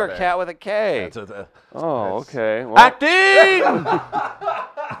 okay. Nailed You're a it. cat with a K. That's a- Oh, okay. Well, Acting.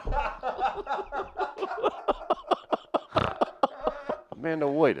 Amanda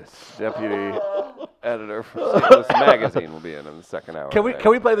Waitis, deputy editor for St. Louis Magazine, will be in the second hour. Can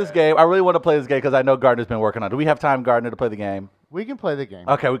we play this game? I really want to play this game because I know Gardner's been working on it. Do we have time, Gardner, to play the game? We can play the game.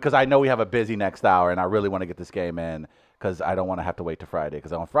 Okay, because I know we have a busy next hour, and I really want to get this game in because I don't want to have to wait to Friday.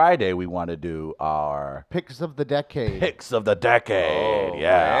 Because on Friday we want to do our Picks of the decade. picks of the decade. Oh,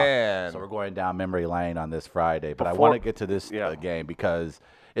 yeah. man. So we're going down memory lane on this Friday, but I Before- want to get to this yeah. game because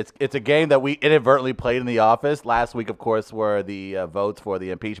it's a game that we inadvertently played in the office last week. Of course, were the votes for the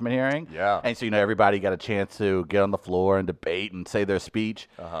impeachment hearing. Yeah. And so everybody got a chance to get on the floor and debate and say their speech.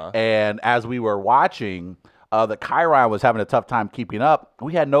 Uh-huh. And as we were watching, the Chiron was having a tough time keeping up.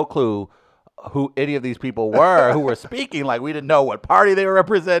 We had no clue who any of these people were who were speaking. Like, we didn't know what party they were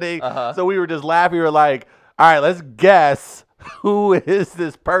representing. So we were just laughing. We were like, all right, let's guess who is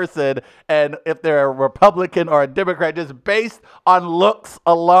this person and if they're a Republican or a Democrat just based on looks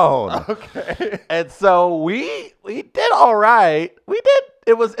alone. Okay. And so we did all right. We did.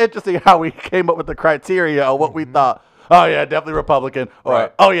 It was interesting how we came up with the criteria of what we thought. Oh, yeah, definitely Republican. Or,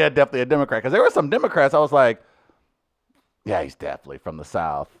 Right. oh, yeah, definitely a Democrat. Because there were some Democrats I was like, yeah, he's definitely from the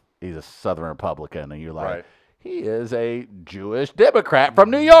South. He's a Southern Republican. And you're like, Right. he is a Jewish Democrat from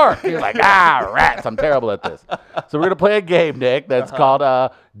New York. You're like, rats, I'm terrible at this. So we're going to play a game, Nick, that's called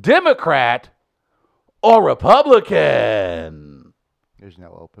Democrat or Republican. There's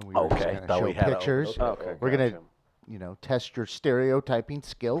no open. We were just Okay, gonna thought show we had a- pictures. Okay. We're gonna, gotcha. test your stereotyping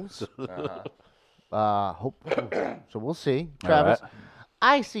skills. So we'll see, All Travis. right.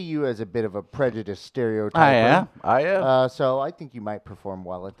 I see you as a bit of a prejudiced stereotyper. I am. So I think you might perform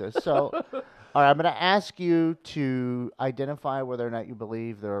well at this. So, all right, I'm going to ask you to identify whether or not you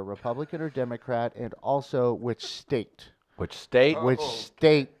believe they're a Republican or Democrat, and also which state, Which state? which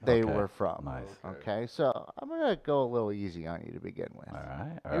state they Okay. were from. Nice. Okay, so I'm going to go a little easy on you to begin with. All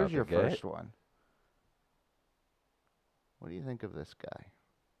right. Here's your okay. first one. What do you think of this guy?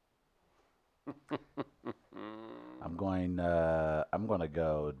 I'm going to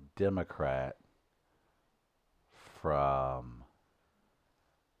go Democrat from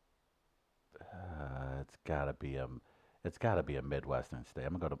it's got to be a Midwestern state.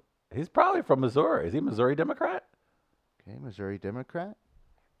 I'm going to He's probably from Missouri. Is he Missouri Democrat? Okay, Missouri Democrat.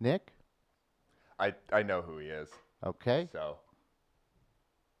 Nick? I know who he is. Okay. So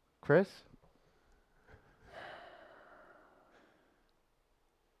Chris?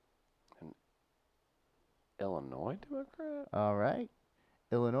 Illinois Democrat? All right.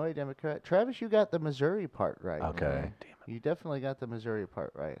 Illinois Democrat. Travis, you got the Missouri part right. Okay. You definitely got the Missouri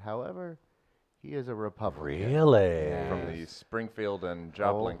part right. However, he is a Republican. Really? from the Springfield and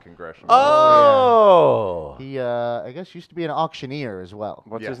Joplin congressional. Oh. He, I guess, used to be an auctioneer as well.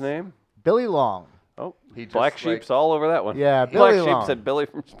 What's Yes. his name? Billy Long. Oh, He just, Black like- Sheep's all over that one. Yeah, Black Billy Sheep Long. said Billy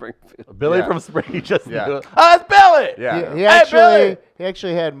from Springfield. Billy Yeah. from Spring. He just Yeah. knew it. Oh, it's Billy. Yeah. He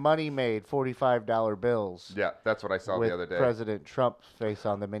actually had money made $45 bills Yeah, that's what I saw with the other day. President Trump's face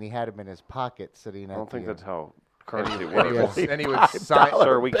on them, and he had them in his pocket sitting at I don't think the, that's how currency and works. he would sign.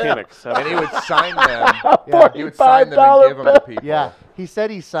 Sir, we can't accept And he it. would sign them. Yeah. He would sign them and give them to people. Yeah, he said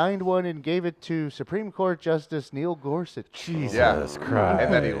he signed one and gave it to Supreme Court Justice Neil Gorsuch. Jesus Yeah. Christ.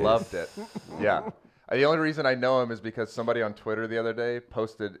 And then he loved it. Yeah. The only reason I know him is because somebody on Twitter the other day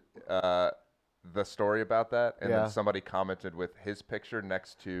posted the story about that, and Yeah. then somebody commented with his picture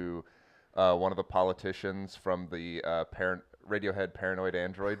next to one of the politicians from the Radiohead Paranoid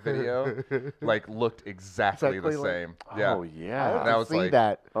Android video, like looked exactly the Exactly like- same. Yeah. Oh, yeah. And I was see like,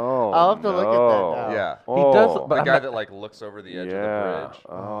 that. Oh, I'll have to look at that now. yeah. Oh, does, but The I'm guy not- that like looks over the edge yeah. of the bridge.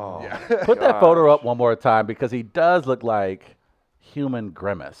 Oh. Yeah. Put that photo up one more time because he does look like human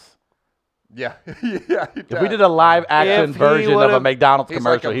Grimace. Yeah. Yeah. If we did a live action If he version of a would've- McDonald's He's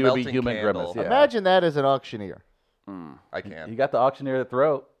like commercial, a he would be melting human candle. Grimace. Yeah. Imagine that as an auctioneer. I can. You got the auctioneer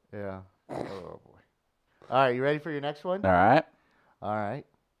throat. Yeah. Oh boy. All right, you ready for your next one? All right. All right.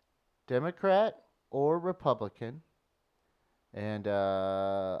 Democrat or Republican? And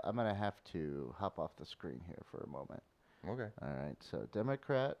I'm going to have to hop off the screen here for a moment. Okay. All right, so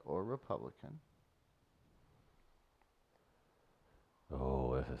Democrat or Republican?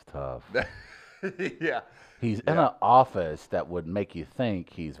 Oh, this is tough. Yeah. He's in an office that would make you think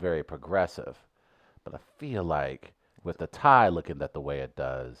he's very progressive. But I feel like with the tie looking that the way it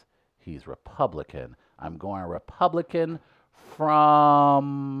does, he's Republican. I'm going Republican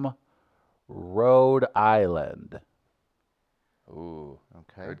from Rhode Island. Ooh.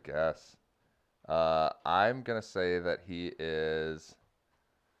 Okay. Good guess. I'm gonna say that he is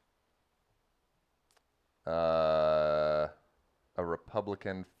a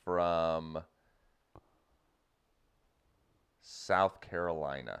Republican from South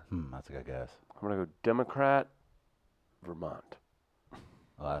Carolina. That's a good guess. I'm going to go Democrat, Vermont.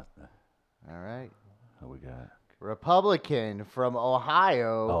 Well, All right. who we got? Republican from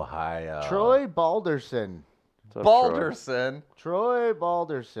Ohio. Ohio. Troy Balderson. What's up, Troy? Balderson. Troy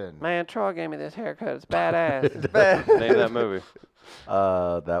Balderson. Man, Troy gave me this haircut. It's badass. Name that movie.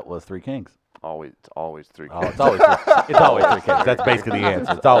 That was Three Kings. It's always three. Oh, it's always it's always Three Kings. That's basically the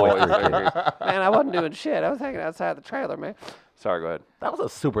answer. It's always Three Kings. Man, I wasn't doing shit. I was hanging outside the trailer, man. Sorry, go ahead. That was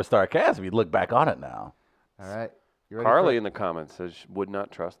a superstar cast if you look back on it now. All right. You ready Carly for- in the comments says she would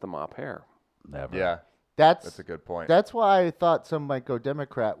not trust the mop hair. Never. Yeah, That's that's a good point. That's why I thought some might go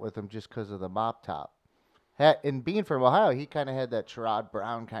Democrat with him just because of the mop top. And being from Ohio, he kind of had that Sherrod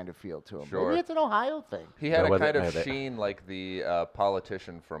Brown kind of feel to him. Sure. Maybe it's an Ohio thing. He had Yeah, a was it- kind of yeah, they- sheen like the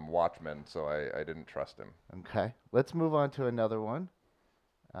politician from Watchmen, so I didn't trust him, Okay. Let's move on to another one.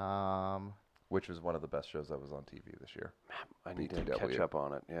 which was one of the best shows that was on TV this year. I need to BTW. catch up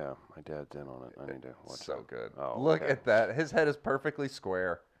on it. Yeah, my dad's in on it. I need to watch So it. good. Oh, Look okay. at that. His head is perfectly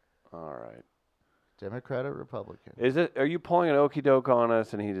square. All right. Democrat or Republican? Is it? Are you pulling an okey doke on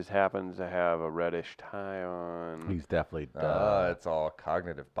us, and he just happens to have a reddish tie on? He's definitely. It's all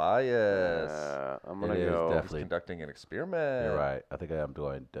cognitive bias. I'm gonna It is go. He's definitely- conducting an experiment. You're right. I think I'm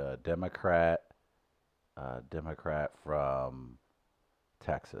doing Democrat. Democrat from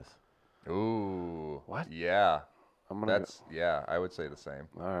Texas. Ooh. What? Yeah. I'm gonna. That's yeah. I would say the same.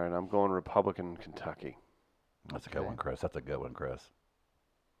 All right. I'm going Republican, Kentucky. That's a good Okay. one, Chris. That's a good one, Chris.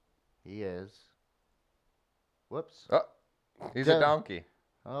 He is. Whoops. Oh, he's Dem- a donkey.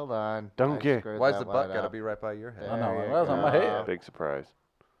 Hold on. Donkey. I screwed Why's that the one butt gotta up. be right by your head? I know, There that you was on my go. head. Big surprise.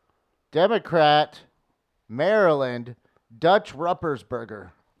 Democrat, Maryland, Dutch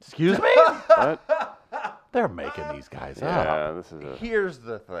Ruppersberger. Excuse me? What? They're making these guys up. Yeah, this is a. Here's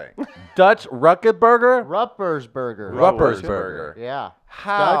the thing. Dutch Ruckenberger? Ruppersberger. Ruppersberger. Yeah.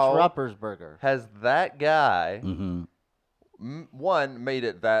 How Dutch Ruppersberger. has that guy Mm-hmm. one made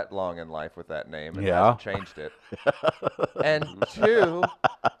it that long in life with that name and Yeah. hasn't changed it, and two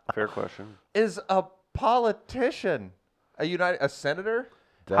Fair question. is a politician, a senator?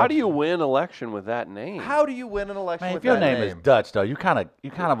 How do you win election with that name? How do you win an election Man, with if your that name name? is Dutch, though, you kind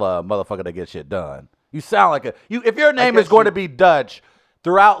of a motherfucker that gets shit done. You sound like if your name is guess going you- to be Dutch,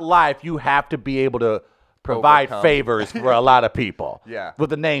 throughout life, you have to be able to provide Overcome. favors for a lot of people. Yeah. With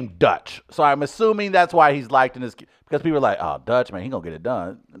the name Dutch. So I'm assuming that's why he's liked in his, because people are like, oh, Dutch, man, he gonna get it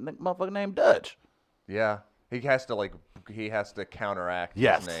done. The motherfucker named Dutch. Yeah, he has to counteract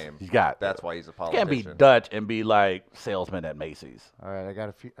Yes, his name. he's got. That's why he's a You politician. can't be Dutch and be like salesman at Macy's. All right, I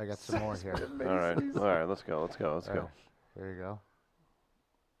got some more here. All right. All right. Let's go. Let's go. Let's All go. right, here you go.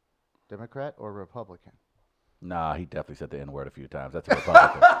 Democrat or Republican? Nah, he definitely said the N word a few times. That's a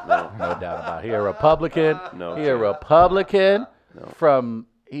Republican. No doubt about it. He a Republican. No He a chance. Republican from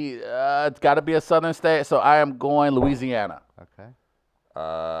it's got to be a southern state. So I am going Louisiana. Okay.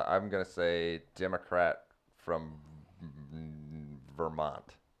 I'm gonna say Democrat from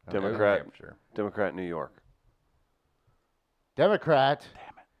Vermont. Democrat. New Hampshire. Democrat, New York. Democrat.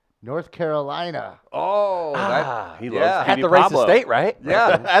 North Carolina. Oh, He yeah. loves Had Petey the racist Pablo. state right.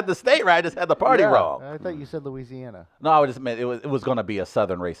 Yeah. Had the state right. Just had the party Yeah. wrong. I thought you said Louisiana. No, I just meant it was going to be a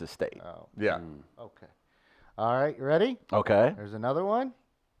southern racist state. Oh, Yeah. okay. All right, you ready? Okay. There's another one.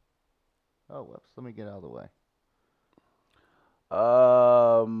 Oh, whoops. Let me get out of the way.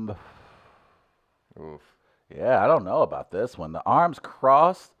 Oof. Yeah, I don't know about this one. The arms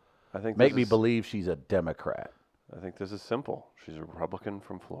crossed I think make this me is- believe she's a Democrat. I think this is simple. She's a Republican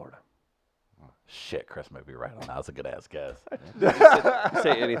from Florida. Shit, Chris may be right on that. That was a good ass guess.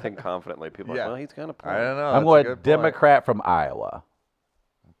 Say anything confidently. People are Yeah. like, well, he's kind of. I don't know. I'm that's a going good point. Democrat from Iowa.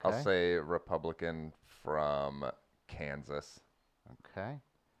 I'll Okay. say Republican from Kansas. Okay.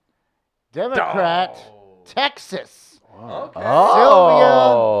 Democrat, Texas. Okay.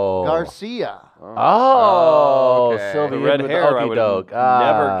 Oh. Garcia. Oh, Okay. Sylvia The red with hair, I okey would doke.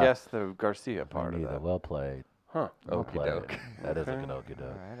 never guess the Garcia part of Neither. that. Well played. Huh. Well Okey played. doke. That is a good okey All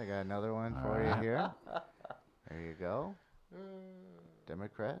doke. right, I got another one for you here. There you go.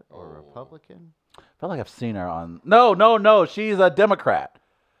 Democrat or Republican? I feel like I've seen her on. No. She's a Democrat.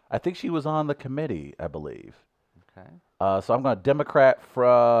 I think she was on the committee, I believe. Okay. So I'm going to Democrat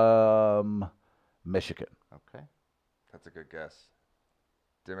from Michigan. Okay. That's a good guess.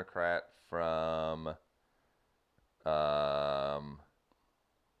 Democrat from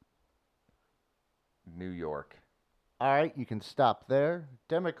New York. All right, you can stop there.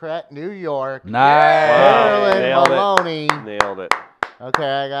 Democrat, New York. Nice. Wow. Marilyn Nailed it. Maloney. Nailed it. Okay,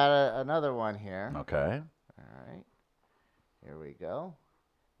 I got another one here. Okay. All right. Here we go.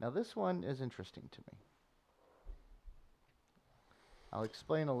 Now, this one is interesting to me. I'll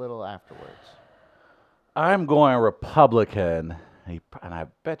explain a little afterwards. I'm going Republican. And I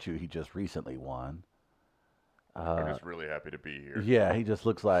bet you he just recently won. I'm just really happy to be here. Yeah, he just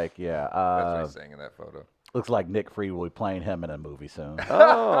looks like, That's what he's saying in that photo. looks like Nick Freed will be playing him in a movie soon.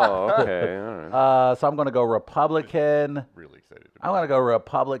 Oh, okay. All right. So I'm going to go Republican. Really excited to be I'm going to go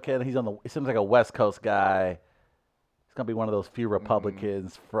Republican. He seems like a West Coast guy. He's going to be one of those few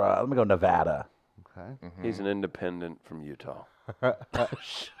Republicans from, let me go Nevada. Okay. He's an independent from Utah.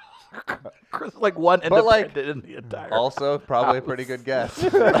 Chris is like one But, like, independent in the entire. Also, probably a pretty good guess.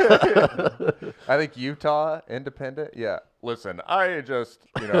 I think Utah, independent. Yeah. Listen, I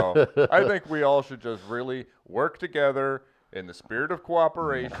think we all should just really work together in the spirit of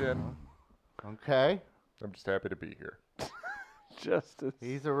cooperation. Okay. I'm just happy to be here. Justice.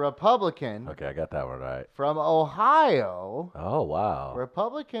 He's a Republican Okay, I got that one right. from Ohio. Oh, wow.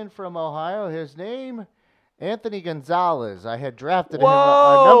 Republican from Ohio. His name, Anthony Gonzalez. I had drafted him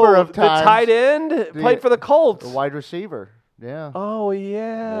Whoa! a number of times. The tight end played for the Colts. The wide receiver. Yeah. Oh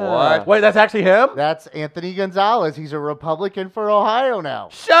yeah. What? Wait, that's actually him? That's Anthony Gonzalez. He's a Republican for Ohio now.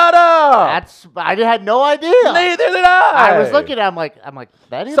 Shut up! I had no idea. Neither did I. I was looking at him like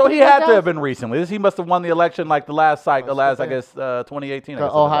that. So he Anthony had to Gonzalez? have been recently. He must have won the election like the last cycle, Must have I been. guess, 2018. I The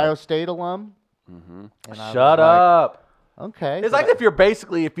guess, something Ohio like State alum. Mm-hmm. And I Shut was up. like, okay. It's but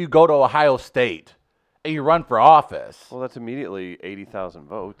like if you go to Ohio State and you run for office. Well, that's immediately 80,000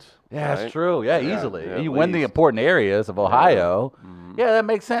 votes. Yeah, right? that's true. Yeah, Yeah, easily. yeah, And you at win the least. important areas of Ohio. Mhm. Yeah, that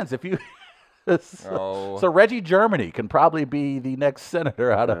makes sense. If you Oh. so Reggie Germany can probably be the next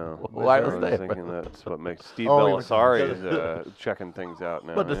senator out Yeah. of I Ohio was State. thinking that's what makes Steve Oh, he was- Belisari is checking things out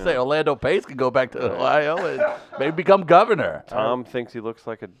now. But to yeah. say Orlando Pace can go back to Right. Ohio and maybe become governor. Tom thinks he looks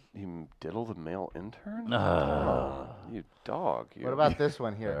like he diddled a male intern. Ah. You dog. You. what about this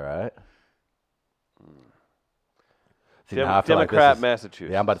one All here? right. See, now I feel like this Democrat, is-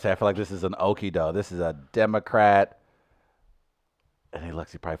 Massachusetts? Yeah, I'm about to say I feel like this is an okie doke. This is a Democrat, and he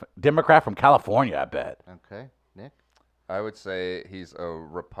looks probably Democrat from California. I bet. Okay, Nick. I would say he's a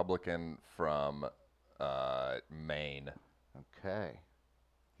Republican from Maine. Okay.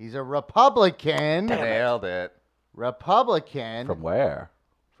 He's a Republican. Nailed it. Republican From where?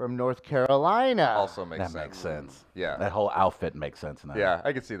 from North Carolina. Also makes That sense. makes sense. Yeah. That whole outfit makes sense now. Yeah,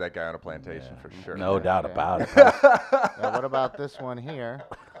 I could see that guy on a plantation for sure. No doubt Okay. about it. Now, what about this one here?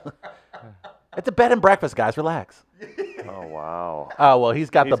 It's a bed and breakfast, guys. Relax. Oh wow. Oh well,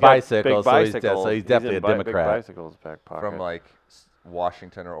 he's got He's the got bicycle, big so he's, bicycles. so he's definitely in a Democrat. Big bicycles back pocket. From like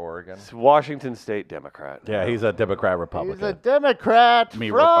Washington or Oregon. It's Washington State Democrat. Yeah, he's a Democrat He's Republican. a Democrat You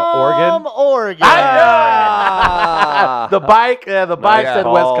mean, from Oregon? Oregon. Ah! The bike said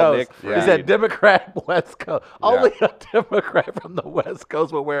call, West Coast. Nick He Freed. said Democrat West Coast. Only a Democrat from the West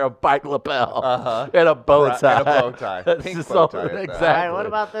Coast will wear a bike lapel and a bow Right, tie. and a bow tie. That's Pink just bow so- tie at that. Exactly. All right, what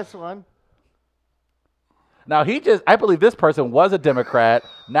about this one? Now I believe this person was a Democrat,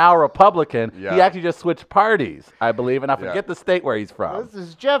 now a Republican. Yeah. He actually just switched parties, I believe, and I forget Yeah. the state where he's from. This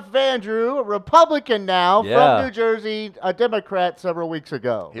is Jeff Vandrew, a Republican now Yeah. from New Jersey, a Democrat several weeks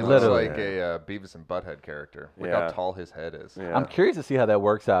ago. He looks Literally. like a Beavis and Butthead character. Look Yeah. how tall his head is. Yeah. I'm curious to see how that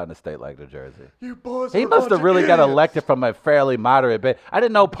works out in a state like New Jersey. You boys He must have really got elected from a fairly moderate base. I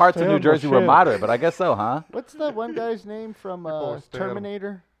didn't know parts of New Jersey were moderate, but I guess so, huh? What's the one guy's name from boys stand.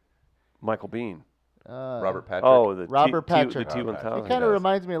 Terminator? Michael Bean. Robert Patrick. Oh, the Robert the Patrick. T-1000. He kind of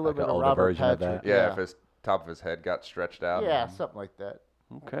reminds me a little Like bit an of older Robert version of Patrick. that? Yeah, if his top of his head got stretched out. Yeah, something like that.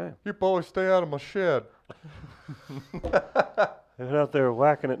 Okay. You boys stay out of my shed. They're out there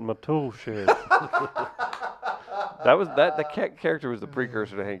whacking it in my tool shed. That character was the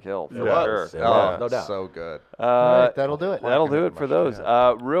precursor to Hank Hill for It was. sure. It Yeah. was, no doubt. So good. All right, that'll do it. That'll do Whacking it for those.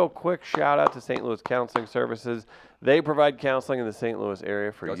 Real quick shout out to St. Louis Counseling Services. They provide counseling in the St. Louis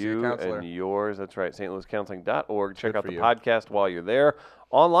area for Go see a you counselor. and yours. That's right, stlouiscounseling.org. Check Good out for the you. podcast while you're there.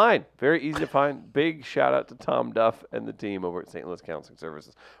 Online, very easy to find. Big shout out to Tom Duff and the team over at St. Louis Counseling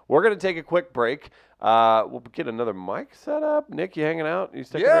Services. We're going to take a quick break. We'll get another mic set up. Nick, you hanging out? You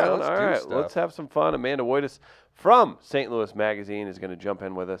sticking Yeah, around? let's All do right, stuff. let's have some fun. Amanda Woitis from St. Louis Magazine is going to jump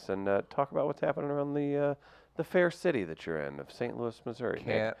in with us and talk about what's happening around the fair city that you're in, of St. Louis, Missouri. Nick.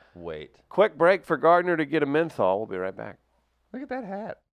 Can't wait. Quick break for Gardner to get a menthol. We'll be right back. Look at that hat.